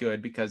animation is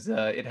good because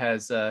it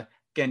has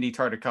Gendy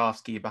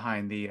Tartakovsky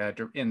behind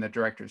in the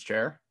director's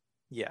chair.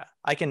 Yeah,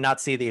 I cannot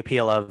see the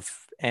appeal of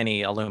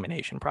any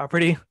Illumination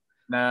property.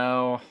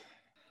 No,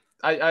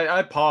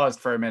 I paused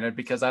for a minute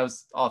because I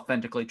was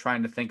authentically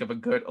trying to think of a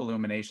good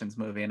Illuminations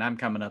movie, and I'm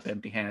coming up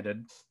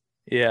empty-handed.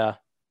 Yeah.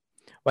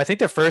 Well, I think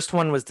the first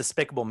one was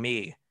Despicable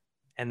Me,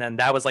 and then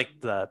that was like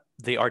the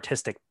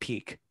artistic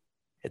peak.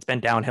 It's been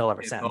downhill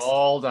ever since.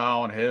 All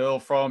downhill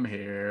from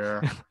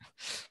here.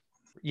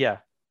 Yeah.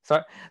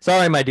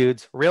 Sorry, my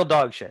dudes. Real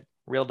dog shit.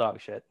 Real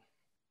dog shit.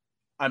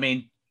 I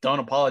mean, don't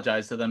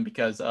apologize to them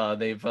because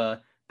they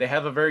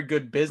have a very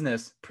good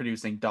business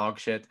producing dog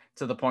shit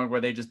to the point where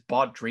they just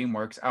bought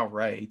DreamWorks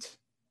outright.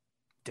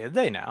 Did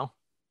they now?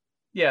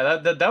 Yeah,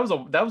 that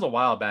was a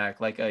while back,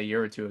 like a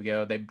year or two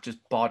ago. They just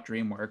bought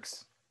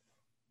DreamWorks.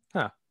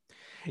 Huh.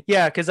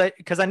 Yeah, because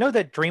I know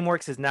that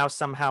DreamWorks is now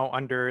somehow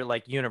under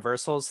like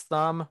Universal's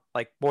thumb,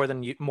 like more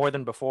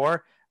than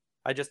before.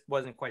 I just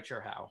wasn't quite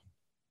sure how.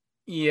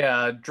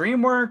 Yeah,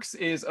 DreamWorks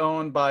is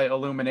owned by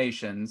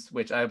Illuminations,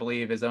 which I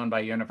believe is owned by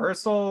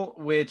Universal,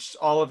 which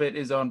all of it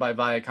is owned by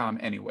Viacom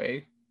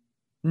anyway.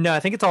 No, I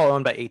think it's all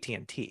owned by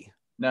AT&T.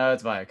 No,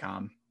 it's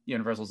Viacom.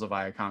 Universal's a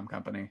Viacom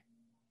company.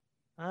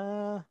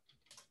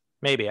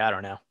 Maybe, I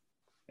don't know.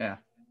 Yeah.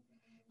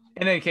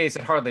 In any case,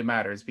 it hardly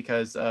matters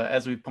because,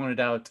 as we've pointed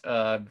out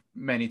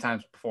many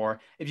times before,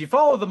 if you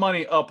follow the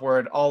money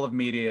upward, all of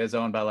media is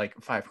owned by like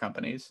 5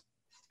 companies.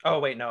 Oh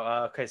wait, no.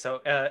 Okay, so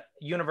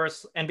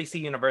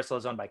NBC Universal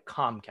is owned by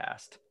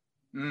Comcast.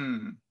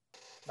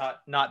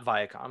 Not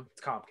Viacom.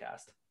 It's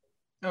Comcast.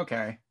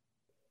 Okay.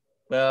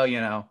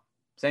 Well,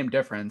 same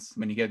difference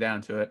when you get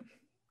down to it.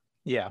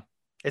 Yeah,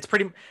 it's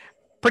pretty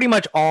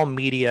much all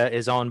media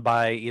is owned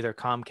by either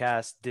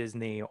Comcast,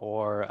 Disney,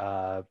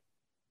 or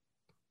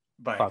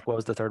what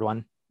was the third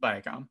one?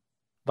 Viacom.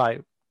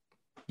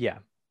 Yeah,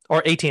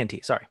 or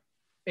AT&T. Sorry.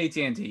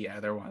 AT&T.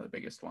 Yeah, they're one of the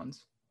biggest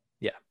ones.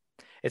 Yeah.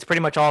 It's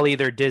pretty much all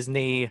either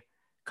Disney,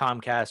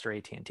 Comcast, or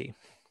AT&T.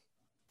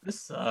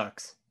 This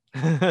sucks.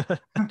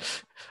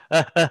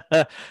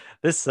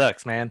 This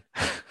sucks, man.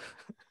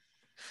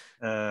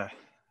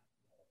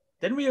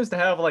 Didn't we used to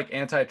have like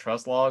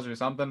antitrust laws or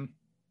something?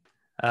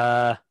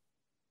 Yeah.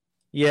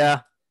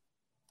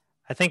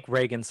 I think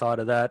Reagan saw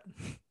to that.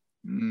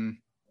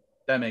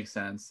 That makes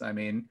sense. I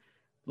mean,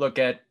 look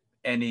at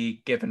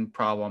any given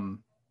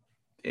problem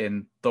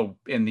in the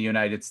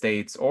United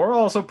States, or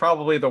also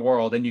probably the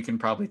world, and you can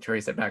probably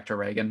trace it back to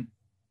Reagan.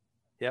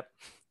 Yep.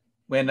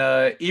 When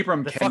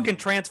Ibram the Kendi, fucking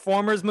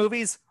Transformers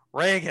movies,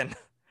 Reagan.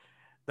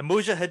 The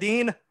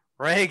Mujahideen,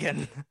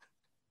 Reagan.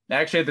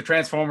 Actually, the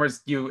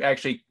Transformers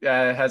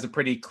has a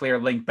pretty clear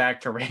link back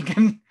to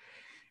Reagan.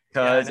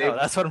 Yeah,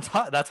 that's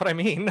what I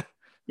mean.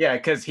 Yeah,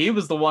 because he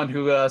was the one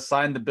who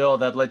signed the bill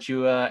that let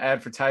you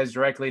advertise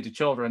directly to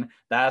children.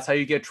 That's how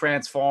you get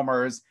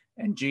Transformers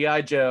and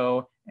G.I.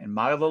 Joe and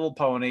My Little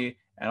Pony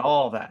and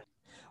all that.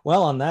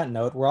 Well, on that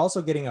note, we're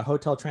also getting a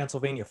Hotel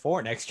Transylvania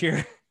 4 next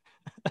year.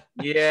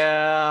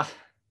 Yeah.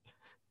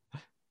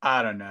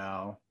 I don't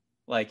know.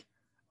 Like,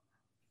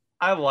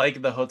 I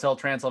like the Hotel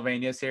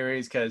Transylvania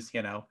series because,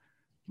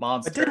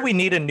 monsters. But did we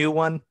need a new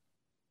one?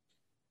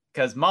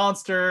 Because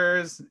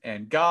monsters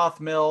and goth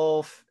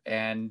MILF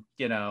and,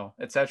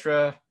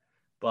 etc.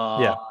 But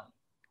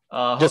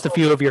yeah. Just a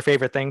few of your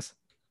favorite things.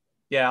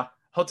 Yeah.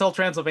 Hotel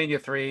Transylvania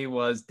 3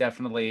 was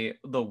definitely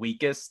the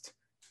weakest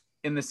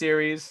in the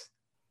series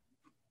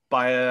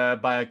by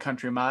a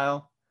country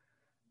mile.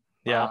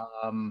 Yeah.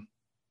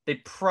 They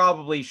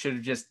probably should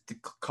have just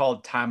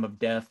called Time of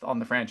Death on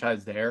the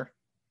franchise there.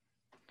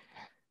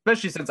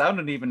 Especially since I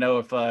don't even know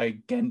if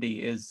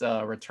Gendy is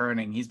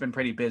returning. He's been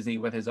pretty busy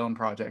with his own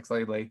projects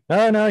lately.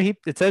 No,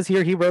 it says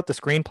here he wrote the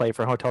screenplay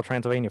for Hotel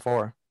Transylvania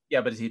 4.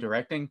 Yeah, but is he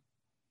directing?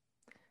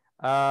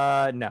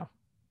 No.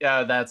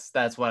 Yeah,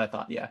 that's what I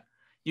thought. Yeah,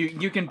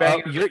 you can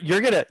bang.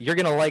 You're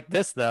gonna like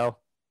this though.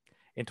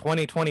 In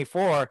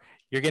 2024,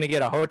 you're gonna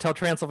get a Hotel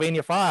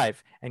Transylvania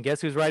 5, and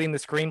guess who's writing the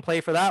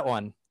screenplay for that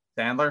one?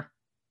 Sandler.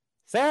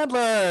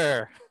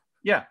 Sandler.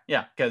 Yeah,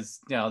 because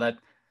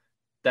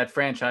that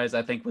franchise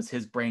I think was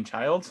his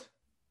brainchild.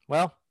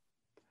 Well,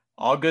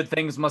 all good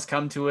things must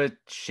come to a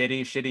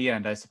shitty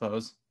end, I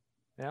suppose.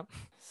 Yep.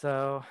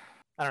 So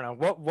I don't know.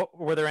 What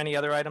were there any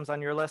other items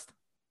on your list?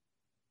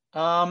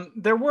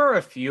 There were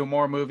a few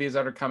more movies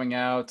that are coming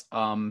out.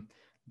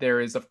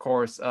 There is of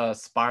course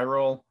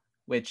Spiral,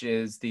 which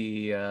is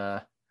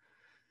the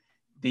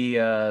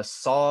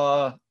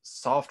Saw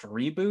soft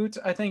reboot,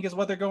 I think is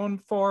what they're going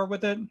for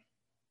with it.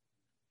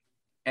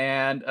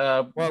 And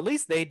well, at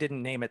least they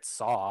didn't name it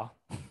Saw.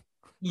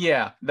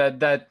 Yeah,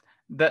 it,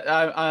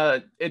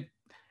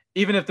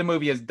 even if the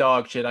movie is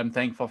dog shit, I'm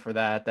thankful for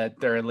that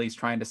they're at least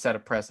trying to set a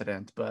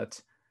precedent.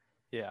 But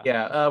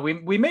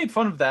we made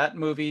fun of that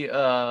movie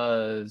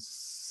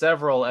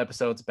several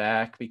episodes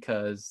back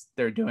because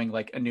they're doing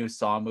like a new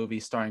Saw movie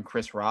starring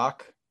Chris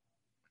Rock.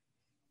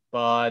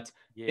 But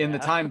in the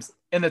time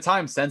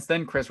since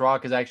then, Chris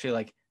Rock has actually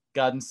like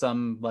gotten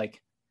some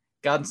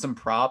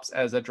props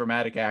as a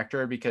dramatic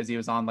actor because he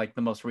was on like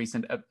the most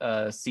recent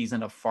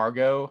season of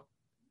Fargo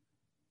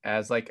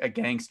as like a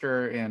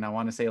gangster in, I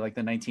want to say like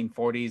the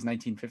 1940s,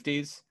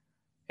 1950s.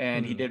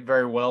 And he did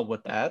very well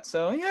with that.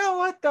 So, you know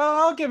what?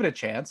 I'll give it a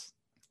chance.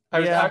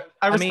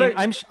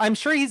 I'm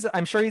sure he's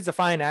a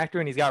fine actor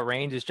and he's got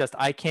range. It's just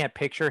I can't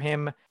picture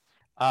him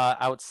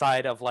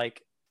outside of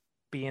like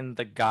being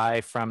the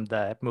guy from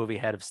the movie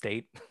Head of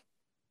State.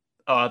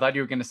 Oh, I thought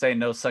you were going to say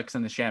No Sex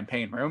in the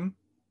Champagne Room.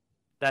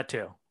 That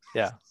too.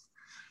 Yeah.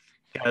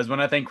 Because when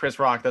I think Chris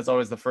Rock, that's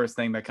always the first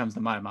thing that comes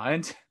to my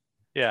mind.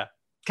 Yeah.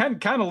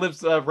 Kind of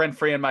lives rent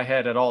free in my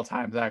head at all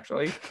times,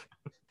 actually.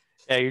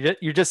 Yeah,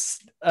 you're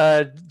just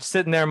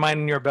sitting there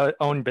minding your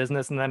own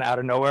business, and then out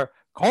of nowhere,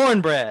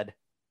 cornbread.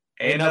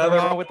 Ain't nothing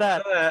wrong with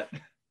that.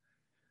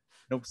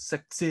 No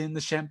sex in the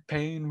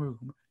champagne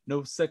room.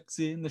 No sex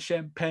in the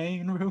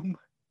champagne room.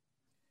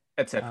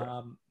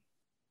 Etc.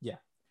 Yeah.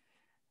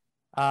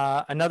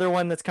 Another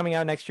one that's coming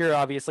out next year,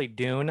 obviously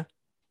Dune.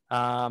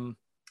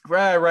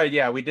 Right.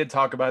 Yeah, we did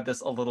talk about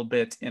this a little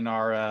bit in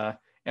our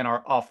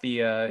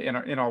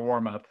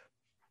warm up.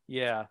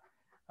 Yeah.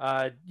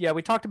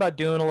 We talked about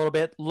Dune a little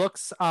bit.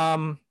 Looks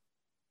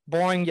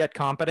boring yet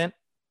competent.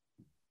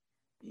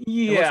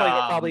 Yeah. It looks like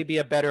it'll probably be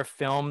a better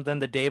film than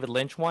the David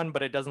Lynch one,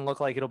 but it doesn't look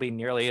like it'll be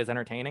nearly as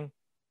entertaining.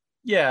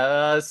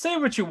 Yeah, say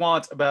what you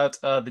want about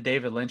the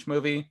David Lynch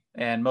movie,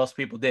 and most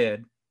people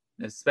did,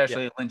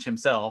 especially Lynch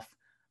himself,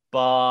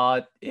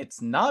 but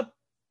it's not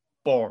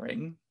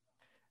boring.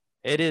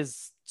 It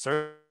is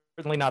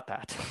certainly not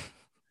that.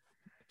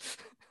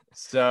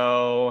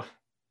 So,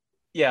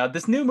 yeah,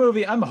 this new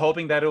movie, I'm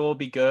hoping that it will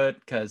be good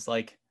because,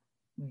 like,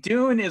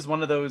 Dune is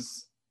one of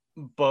those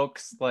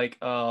books like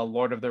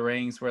Lord of the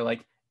Rings where,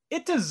 like,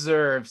 it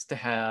deserves to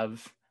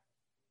have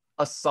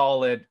a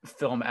solid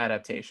film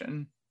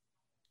adaptation.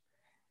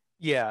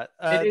 Yeah,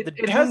 the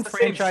Dune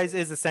franchise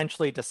is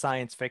essentially to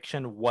science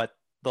fiction what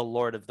the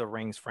Lord of the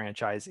Rings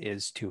franchise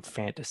is to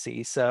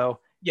fantasy. So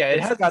yeah, it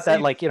has got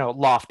that like,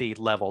 lofty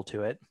level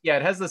to it. Yeah,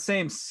 it has the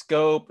same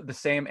scope, the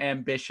same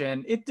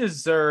ambition. It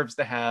deserves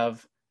to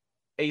have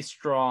a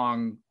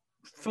strong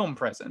film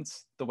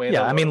presence. The way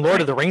Lord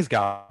of the Rings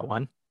got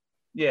one.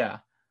 Yeah.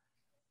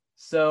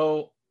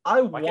 So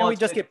why can't we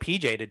just get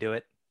PJ to do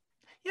it?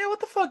 Yeah, what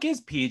the fuck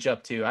is Peach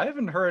up to? I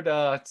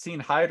haven't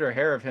seen hide or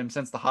hair of him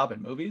since the Hobbit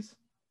movies.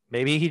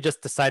 Maybe he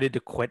just decided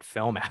to quit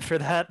film after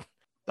that.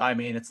 I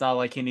mean, it's not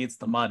like he needs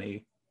the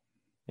money.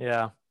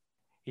 Yeah.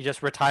 He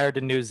just retired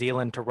to New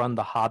Zealand to run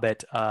the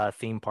Hobbit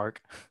theme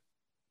park.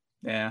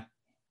 Yeah.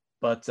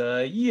 But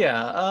I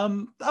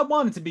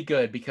want it to be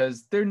good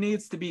because there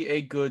needs to be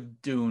a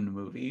good Dune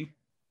movie.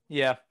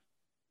 Yeah.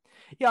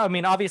 Yeah, I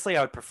mean, obviously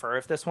I would prefer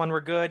if this one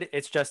were good.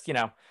 It's just,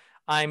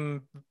 I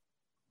don't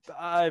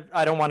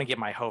want to get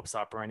my hopes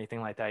up or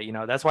anything like that.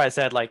 That's why I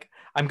said, like,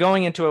 I'm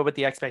going into it with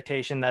the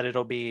expectation that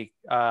it'll be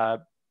kind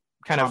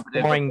of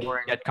boring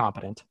yet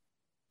competent.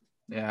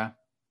 Yeah.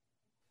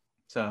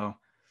 So,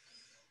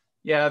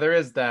 yeah, there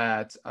is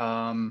that.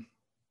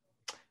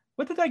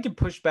 What did I get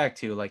pushed back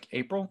to? Like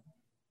April?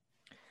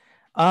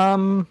 I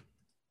don't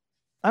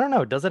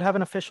know. Does it have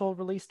an official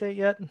release date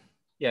yet?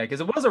 Yeah,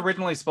 because it was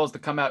originally supposed to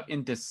come out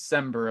in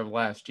December of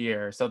last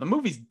year. So the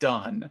movie's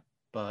done,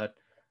 but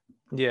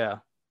yeah,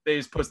 they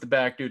just pushed it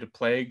back due to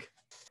plague.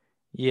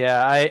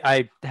 Yeah,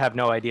 I have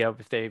no idea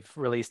if they've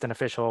released an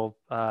official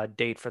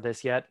date for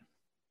this yet.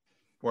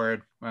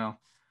 Word. Well,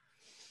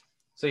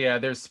 so yeah,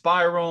 there's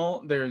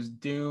Spiral, there's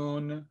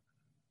Dune,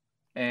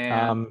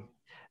 and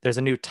there's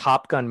a new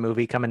Top Gun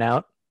movie coming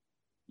out.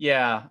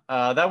 Yeah,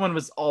 that one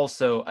was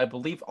also, I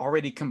believe,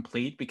 already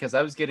complete because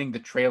I was getting the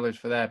trailers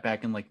for that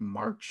back in like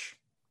March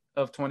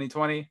of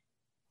 2020.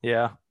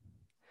 Yeah.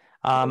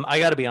 I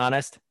got to be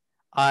honest,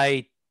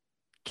 I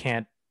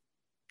can't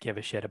give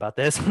a shit about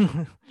this.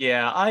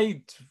 Yeah,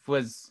 I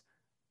was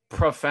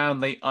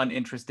profoundly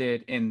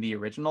uninterested in the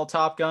original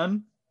Top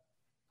Gun.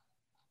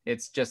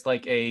 It's just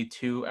like a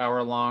 2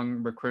 hour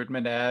long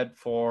recruitment ad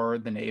for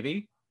the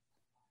Navy.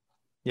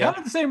 Yeah. Kind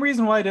of the same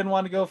reason why I didn't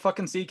want to go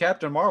fucking see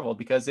Captain Marvel,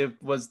 because it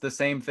was the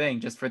same thing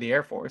just for the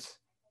Air Force.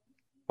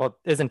 Well,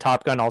 isn't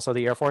Top Gun also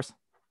the Air Force?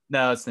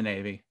 No, it's the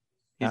Navy.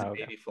 He's Oh, a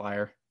okay. Navy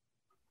flyer.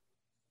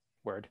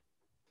 Word.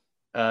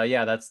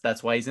 Yeah,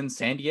 that's why he's in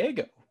San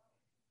Diego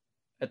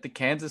at the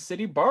Kansas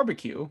City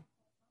barbecue.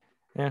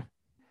 Yeah.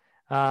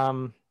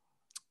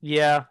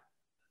 Yeah.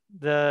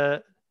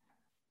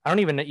 I don't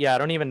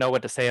even know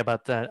what to say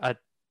about a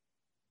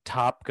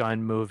Top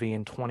Gun movie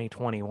in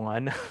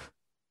 2021.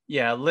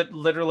 Yeah,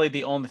 literally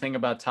the only thing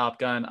about Top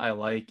Gun I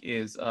like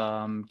is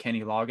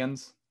Kenny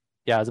Loggins.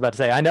 Yeah, I was about to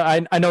say, I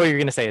know what you're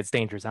gonna say. It's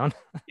Danger Zone.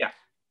 Yeah,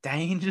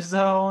 Danger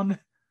Zone.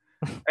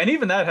 And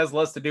even that has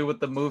less to do with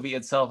the movie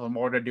itself and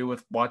more to do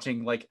with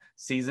watching like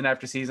season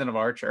after season of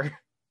Archer.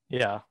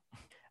 Yeah.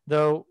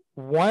 Though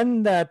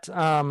one that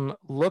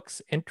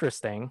looks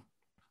interesting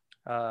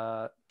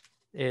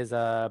is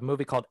a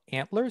movie called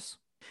Antlers.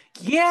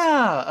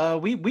 Yeah,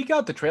 we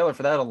got the trailer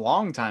for that a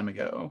long time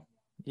ago.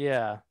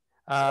 Yeah.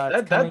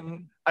 That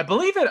I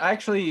believe it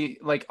actually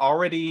like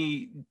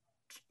already.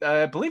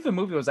 I believe the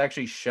movie was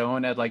actually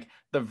shown at like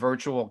the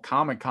virtual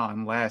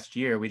Comic-Con last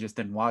year. We just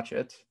didn't watch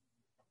it.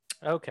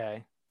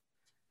 Okay.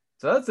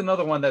 So that's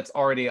another one that's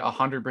already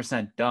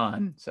 100%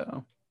 done.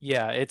 So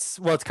Yeah, it's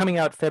coming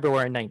out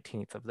February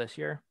 19th of this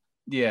year.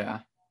 yeah.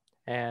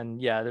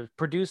 And yeah, they're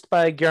produced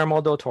by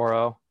Guillermo del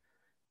Toro.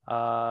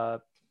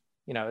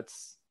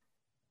 It's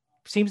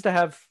seems to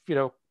have,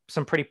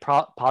 some pretty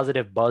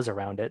positive buzz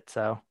around it.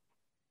 So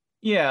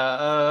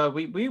Yeah,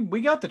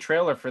 we got the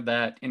trailer for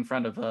that in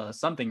front of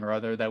something or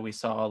other that we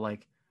saw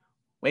like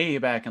way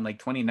back in like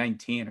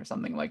 2019 or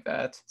something like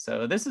that.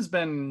 So this has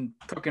been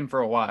cooking for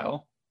a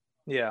while.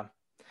 yeah.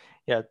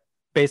 Yeah.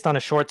 Based on a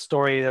short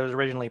story that was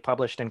originally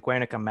published in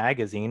Guernica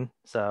magazine.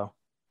 So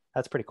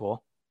that's pretty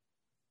cool.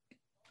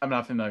 I'm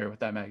not familiar with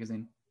that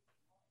magazine.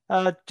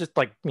 Just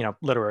like,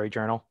 literary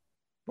journal.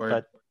 Word.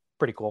 But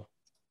pretty cool.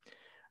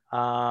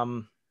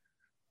 So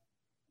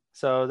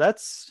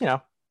that's,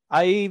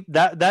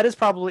 that is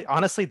probably,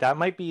 honestly, that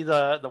might be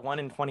the one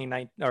in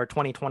 2019 or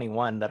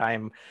 2021 that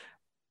I'm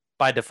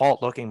by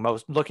default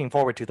looking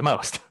forward to the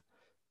most.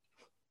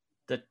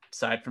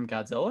 Aside from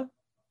Godzilla?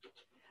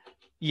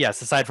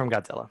 Yes, aside from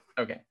Godzilla.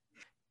 Okay.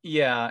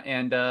 Yeah,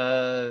 and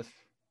I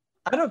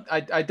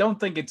don't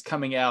think it's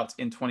coming out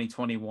in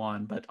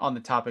 2021, but on the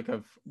topic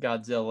of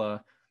Godzilla,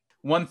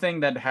 one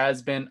thing that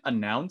has been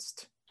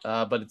announced,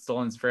 but it's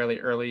still in its fairly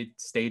early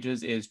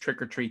stages, is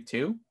Trick or Treat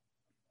 2.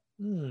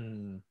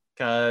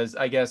 Because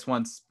I guess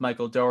once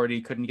Michael Dougherty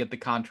couldn't get the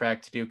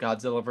contract to do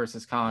Godzilla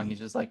versus Kong, he's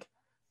just like,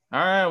 all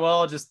right,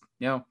 well, just,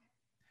 go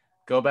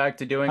back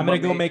to doing. I'm going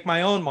to go make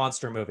my own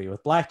monster movie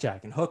with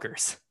blackjack and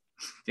hookers.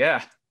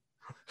 Yeah.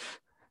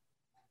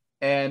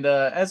 And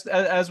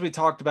as we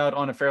talked about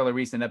on a fairly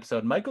recent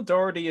episode, Michael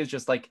Dougherty is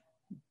just like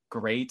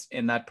great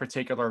in that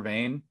particular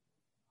vein.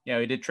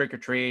 He did Trick or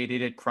Treat, he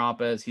did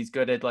Krampus. He's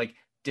good at like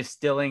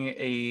distilling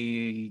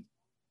a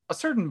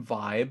certain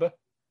vibe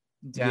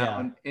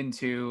down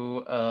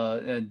into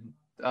a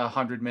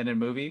 100-minute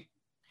movie.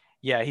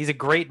 Yeah, he's a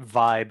great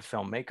vibe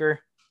filmmaker.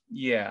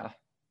 Yeah.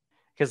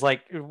 Because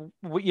like,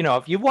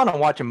 if you want to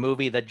watch a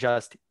movie that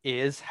just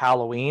is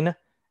Halloween,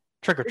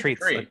 Trick or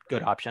Treat's a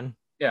good option.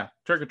 Yeah,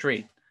 Trick or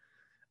Treat.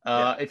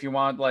 If you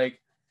want like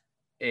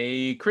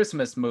a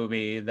Christmas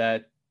movie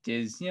that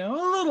is a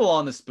little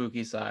on the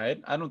spooky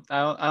side, I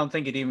don't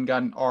think it even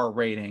got an R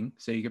rating,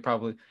 so you could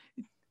probably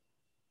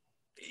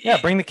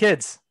bring the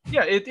kids.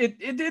 Yeah,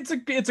 it's a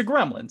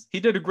Gremlins.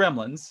 He did a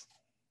Gremlins.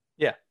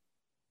 Yeah,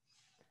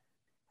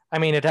 I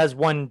mean it has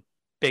one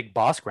big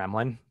boss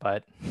gremlin,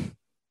 but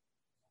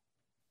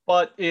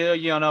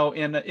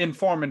in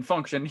form and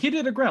function, he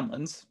did a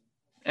Gremlins,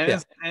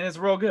 and it's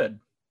real good.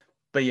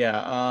 But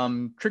yeah,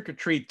 Trick or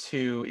Treat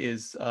 2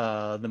 is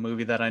the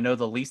movie that I know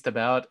the least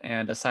about,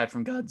 and aside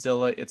from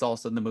Godzilla, it's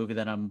also the movie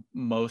that I'm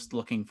most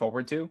looking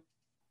forward to.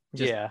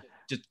 That's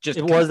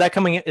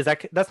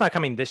not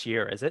coming this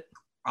year, is it?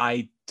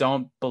 I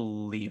don't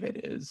believe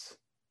it is.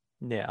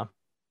 Yeah.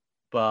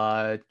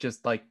 But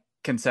just like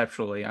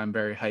conceptually, I'm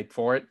very hyped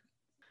for it.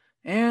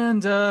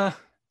 And I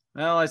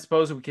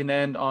suppose we can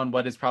end on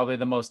what is probably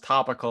the most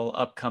topical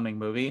upcoming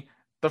movie,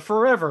 The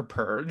Forever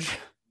Purge.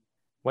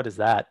 What is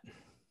that?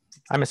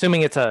 I'm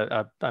assuming it's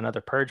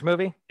another Purge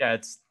movie. Yeah,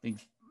 it's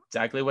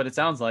exactly what it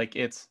sounds like.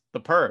 It's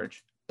The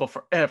Purge, but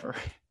forever.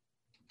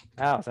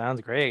 Wow, sounds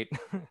great.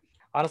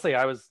 Honestly,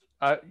 I was,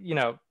 I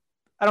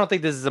don't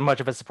think this is much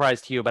of a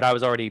surprise to you, but I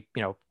was already,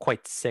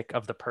 quite sick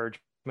of the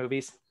Purge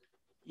movies.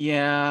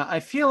 Yeah,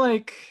 I feel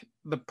like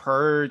The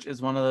Purge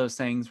is one of those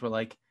things where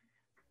like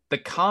the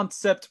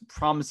concept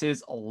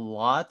promises a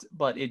lot,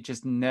 but it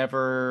just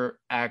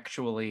never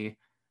actually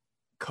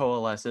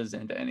coalesces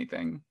into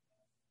anything.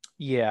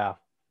 Yeah.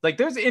 Like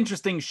there's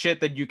interesting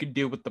shit that you could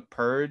do with The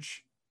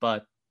Purge,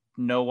 but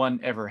no one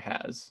ever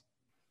has.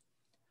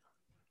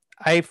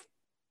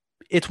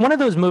 It's one of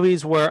those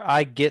movies where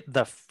I get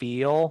the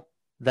feel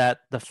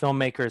that the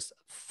filmmakers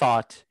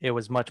thought it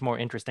was much more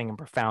interesting and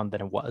profound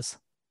than it was.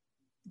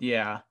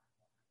 Yeah.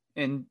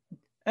 And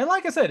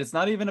like I said, it's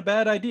not even a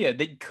bad idea.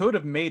 They could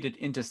have made it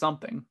into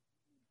something.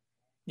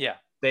 Yeah.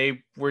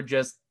 They were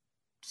just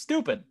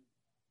stupid.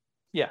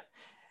 Yeah.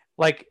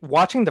 Like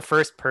watching the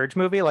first Purge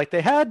movie, like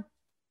they had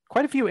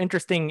quite a few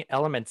interesting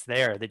elements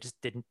there. They just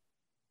didn't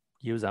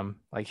use them.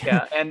 Like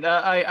yeah, and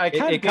I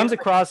kind of it comes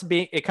across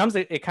being it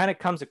kind of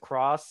comes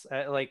across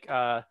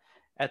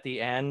at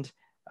the end,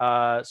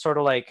 sort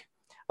of like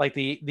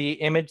the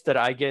image that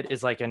I get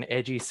is like an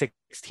edgy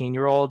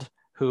 16-year-old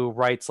who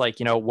writes like,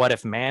 you know, what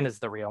if man is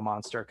the real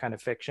monster kind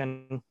of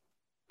fiction.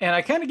 And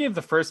I kind of gave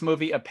the first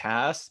movie a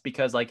pass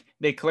because like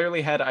they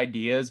clearly had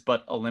ideas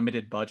but a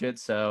limited budget,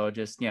 so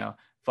just, you know,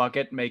 fuck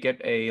it, make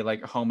it a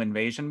like home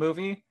invasion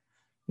movie.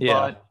 Yeah.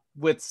 But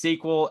with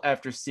sequel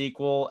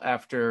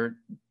after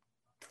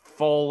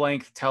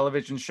full-length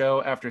television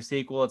show after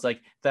sequel, it's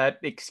like that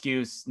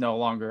excuse no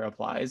longer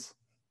applies.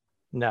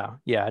 No.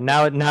 Yeah.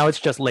 Now it's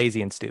just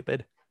lazy and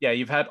stupid. Yeah,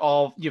 you've had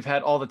all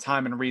the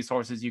time and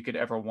resources you could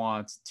ever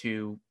want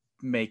to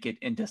make it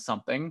into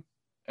something,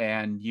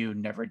 and you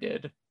never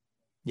did.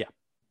 Yeah.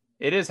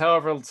 It is,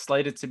 however,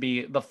 slated to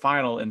be the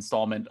final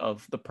installment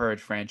of the Purge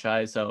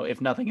franchise, so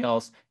if nothing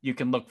else, you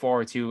can look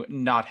forward to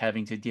not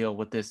having to deal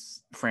with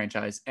this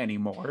franchise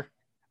anymore.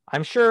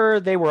 I'm sure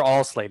they were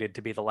all slated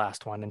to be the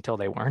last one until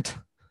they weren't.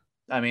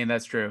 I mean,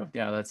 that's true.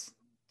 Yeah, that's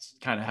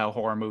kind of how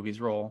horror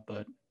movies roll,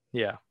 but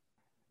yeah.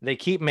 They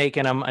keep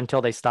making them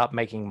until they stop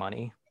making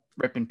money.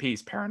 Rip in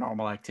peace,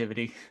 Paranormal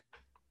Activity.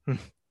 I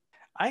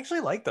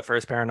actually liked the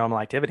first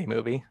Paranormal Activity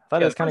movie. I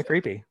thought it was kind of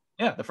creepy.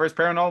 Yeah, the first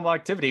Paranormal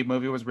Activity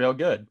movie was real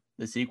good.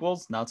 The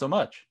sequels, not so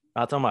much.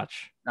 Not so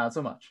much. Not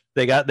so much.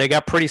 They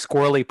got pretty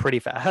squirrely pretty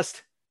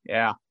fast.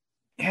 Yeah.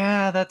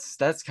 Yeah,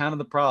 that's kind of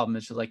the problem.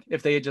 It's just like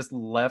if they had just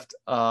left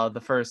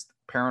the first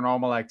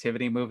Paranormal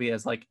Activity movie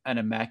as like an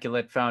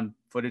immaculate found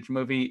footage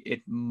movie,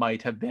 it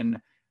might have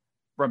been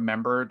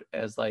remembered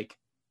as like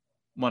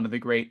one of the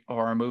great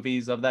horror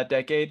movies of that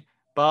decade.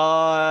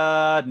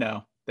 But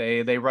no,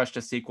 they rushed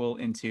a sequel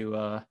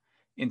into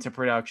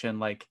production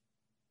like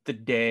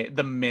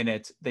the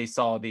minute they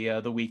saw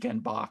the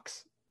weekend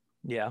box.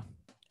 Yeah.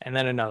 And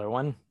then another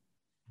one.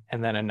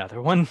 And then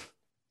another one.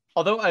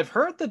 Although I've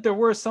heard that there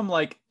were some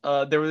like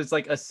there was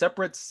like a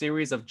separate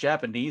series of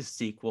Japanese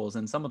sequels,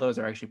 and some of those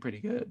are actually pretty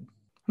good.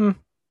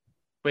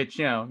 Which,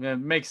 you know, it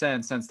makes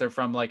sense since they're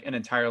from like an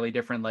entirely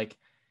different like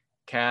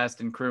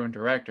cast and crew and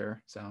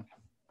director. So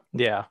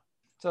yeah.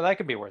 So that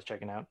could be worth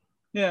checking out.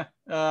 Yeah.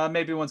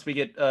 Maybe once we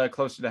get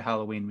closer to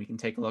Halloween, we can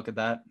take a look at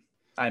that.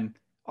 I'm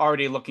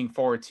already looking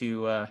forward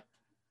to what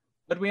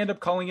did we end up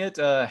calling it?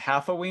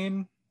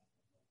 Halfoween?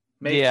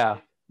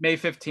 May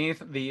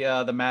 15th,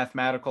 the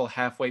mathematical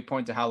halfway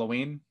point to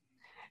Halloween.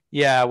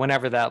 Yeah,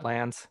 whenever that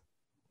lands.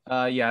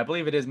 Yeah, I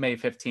believe it is May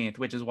 15th,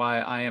 which is why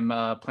I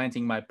am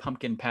planting my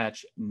pumpkin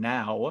patch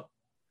now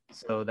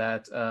so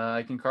that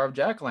I can carve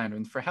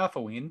jack-o'-lanterns for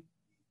Halloween.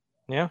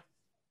 Yeah.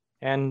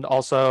 And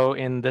also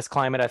in this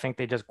climate, I think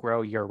they just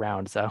grow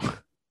year-round, so.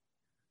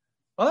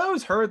 Well, I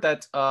always heard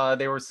that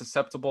they were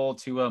susceptible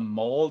to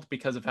mold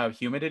because of how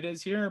humid it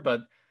is here,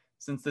 but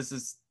since this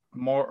is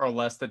more or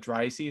less the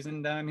dry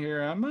season down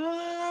here, I'm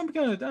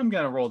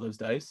gonna roll those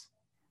dice.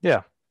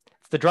 Yeah,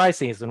 it's the dry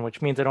season,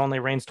 which means it only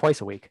rains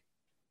twice a week.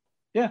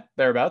 Yeah,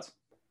 thereabouts.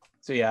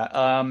 So yeah,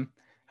 how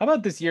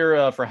about this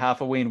year for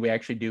Halloween we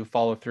actually do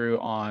follow through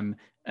on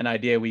an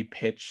idea we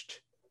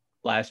pitched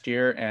last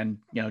year and,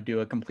 you know,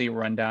 do a complete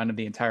rundown of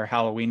the entire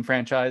Halloween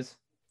franchise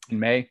in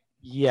May?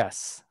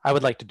 Yes, I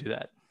would like to do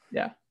that.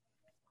 Yeah,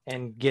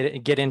 and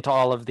get into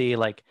all of the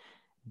like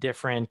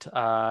different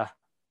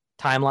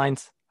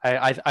timelines.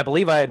 I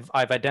believe I've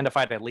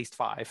identified at least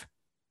 5.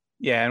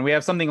 Yeah, and we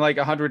have something like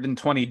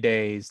 120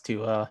 days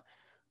to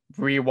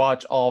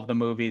rewatch all of the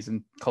movies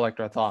and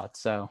collect our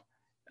thoughts. So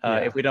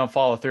if we don't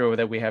follow through with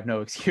it, we have no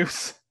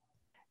excuse.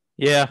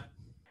 Yeah,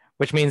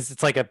 which means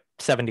it's like a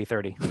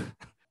 70-30.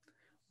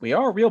 We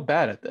are real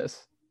bad at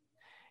this.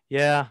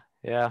 Yeah.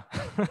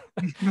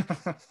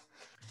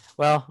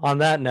 Well, on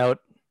that note,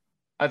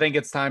 I think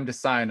it's time to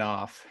sign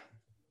off.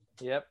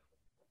 Yep.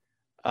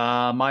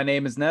 My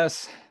name is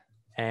Ness.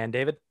 And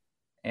David.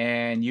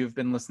 And you've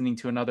been listening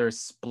to another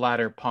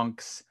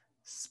Splatterpunks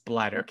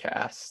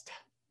Splattercast.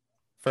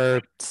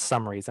 For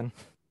some reason.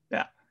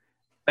 Yeah.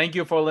 Thank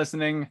you for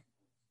listening,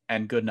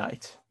 and good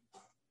night.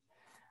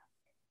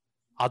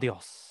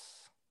 Adios.